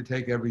we have to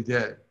take every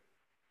day.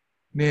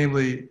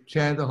 Namely,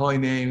 chant the holy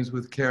names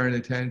with care and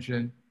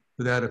attention,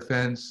 without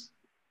offense,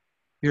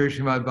 hear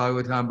Srimad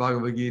Bhagavatam,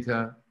 Bhagavad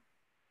Gita,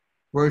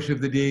 worship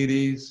the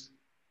deities,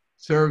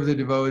 serve the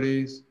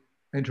devotees,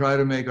 and try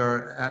to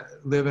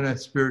live in a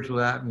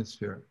spiritual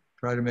atmosphere.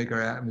 Try to make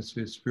our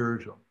atmosphere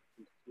spiritual.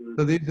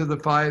 So these are the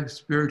 5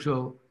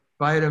 spiritual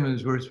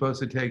vitamins we're supposed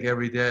to take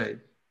every day.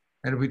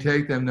 And if we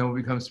take them, then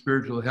we'll become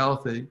spiritually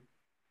healthy.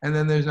 And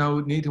then there's no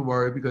need to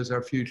worry because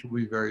our future will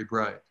be very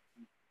bright.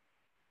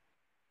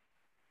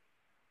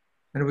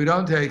 And if we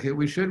don't take it,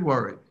 we should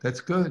worry.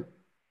 That's good.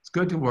 It's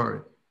good to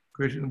worry.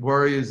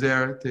 Worry is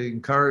there to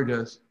encourage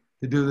us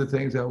to do the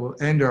things that will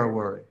end our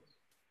worry.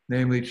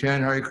 Namely,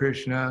 chant Hare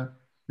Krishna,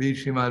 read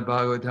Srimad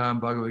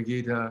Bhagavatam, Bhagavad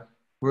Gita,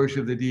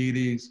 worship the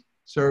deities,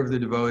 serve the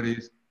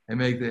devotees, and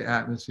make the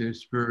atmosphere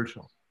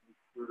spiritual.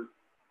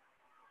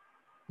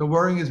 So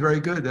worrying is very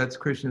good. That's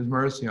Krishna's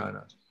mercy on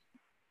us.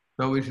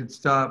 So we should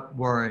stop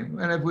worrying.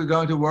 And if we're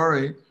going to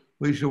worry,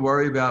 we should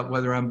worry about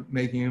whether I'm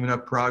making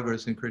enough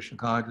progress in Krishna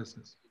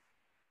consciousness.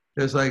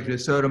 Just like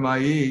Yasoda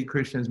Mai,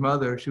 Krishna's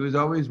mother, she was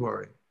always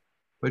worried.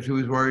 But she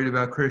was worried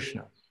about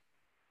Krishna.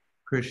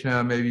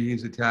 Krishna, maybe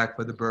he's attacked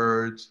by the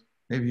birds.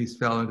 Maybe he's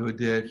fell into a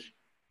ditch.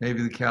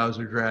 Maybe the cows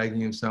are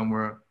dragging him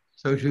somewhere.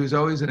 So she was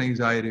always in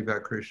anxiety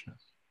about Krishna.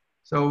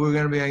 So we're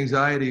going to be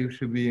anxiety,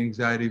 should be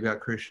anxiety about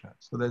Krishna.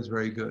 So that's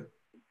very good.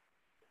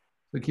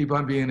 So keep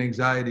on being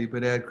anxiety,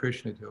 but add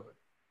Krishna to it.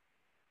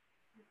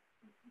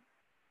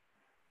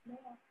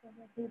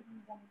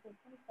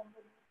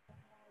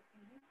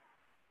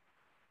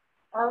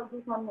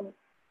 Just 1 minute.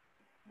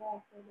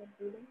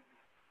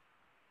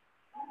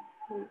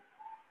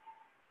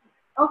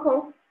 Okay,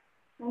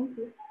 thank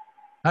you.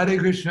 Hare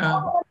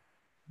Krishna.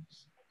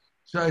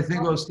 So I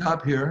think we'll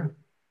stop here.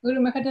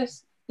 Guru Maharaj,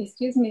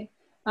 excuse me.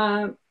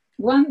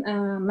 One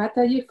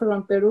Mataji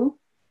from Peru,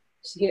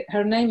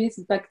 her name is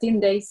Bhaktin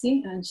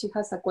Daisy, and she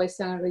has a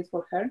question I read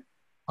for her.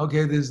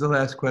 Okay, this is the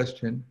last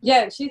question.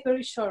 Yeah, she's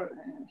very short.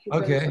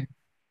 Okay. Very short.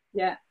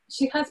 Yeah,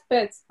 she has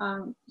pets.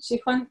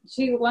 She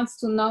wants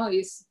to know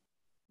is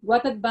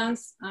what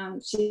advance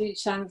she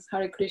chants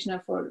Hare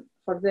Krishna for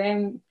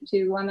them.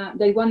 They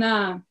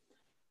wanna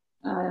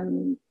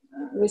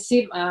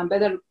receive a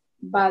better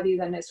body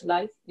the next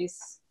life.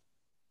 Is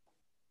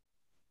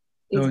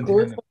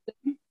good for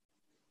them.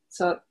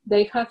 So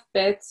they have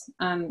pets,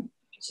 and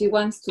she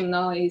wants to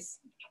know is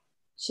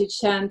she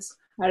chants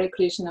Hare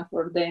Krishna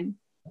for them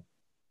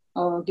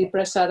or give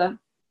prasada.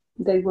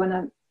 They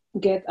wanna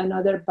get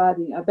another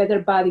body, a better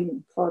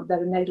body for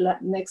their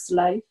next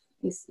life.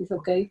 Is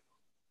okay?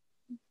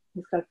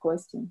 Is her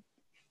question.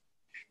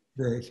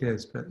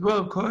 Yes, well,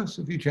 of course,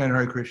 if you chant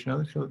Hare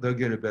Krishna, they'll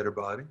get a better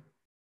body.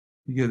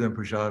 You give them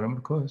prasadam,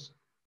 of course.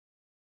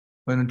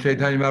 When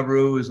Chaitanya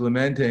Mahaprabhu was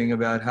lamenting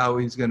about how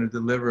he's going to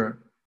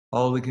deliver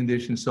all the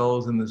conditioned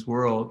souls in this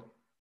world,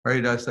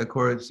 Haridas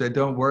Thakur said,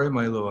 "Don't worry,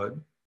 my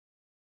Lord,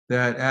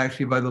 that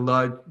actually by the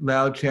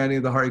loud chanting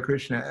of the Hare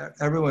Krishna,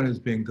 everyone is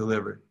being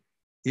delivered.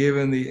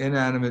 Even the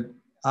inanimate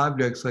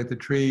objects like the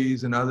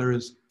trees and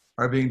others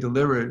are being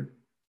delivered.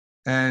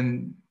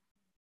 And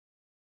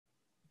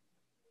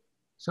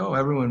so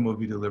everyone will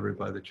be delivered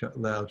by the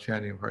loud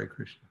chanting of Hare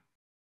Krishna."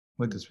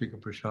 Went to speak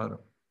of prasadam.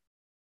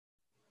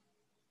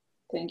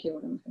 Thank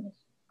you.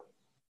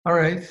 All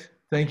right.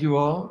 Thank you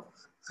all.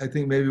 I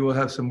think maybe we'll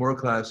have some more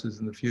classes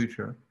in the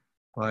future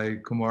by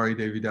Kumari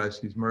Devi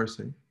Dasi's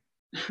mercy.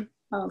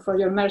 For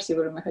your mercy,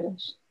 Guru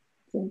Maharaj.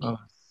 Thank you.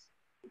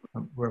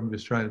 Where I'm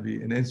just trying to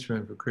be an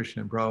instrument for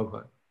Krishna and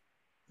Prabhupada.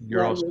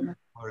 You're also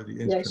part of the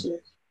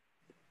instrument. Yes.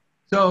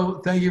 So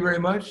thank you very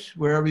much,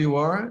 wherever you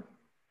are.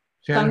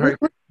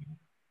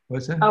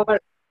 What's that?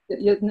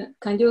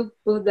 Can you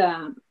put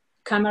the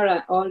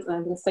camera on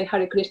and say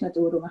Hare Krishna to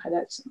Guru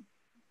Maharaj?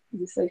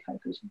 You say Hare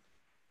Krishna.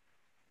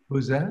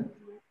 Who's that?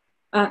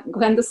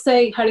 When you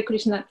say Hare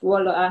Krishna to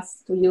all of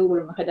us, to you,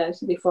 Guru Maharaj,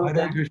 before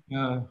Hare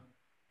Krishna.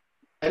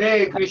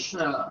 Hare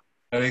Krishna.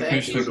 Hare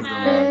Krishna.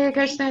 Hare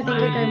Krishna.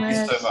 Thank you very much.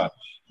 So much.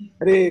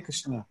 Hare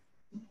Krishna.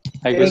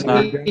 Hare Krishna.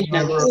 Hare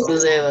Krishna.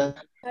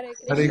 Hare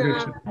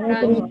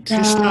Krishna.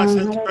 Krishna,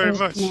 thank you very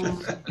much.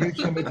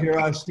 Krishna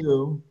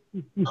Matirastu.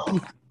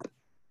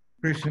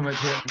 Krishna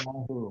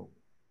Matirastu.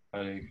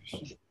 Hare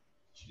Krishna.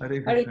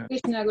 Hare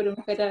Krishna, Guru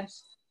Maharaj.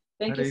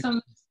 Thank you so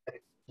much.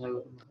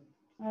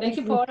 Thank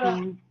you for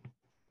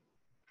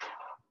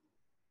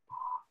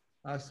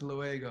Hasta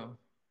luego.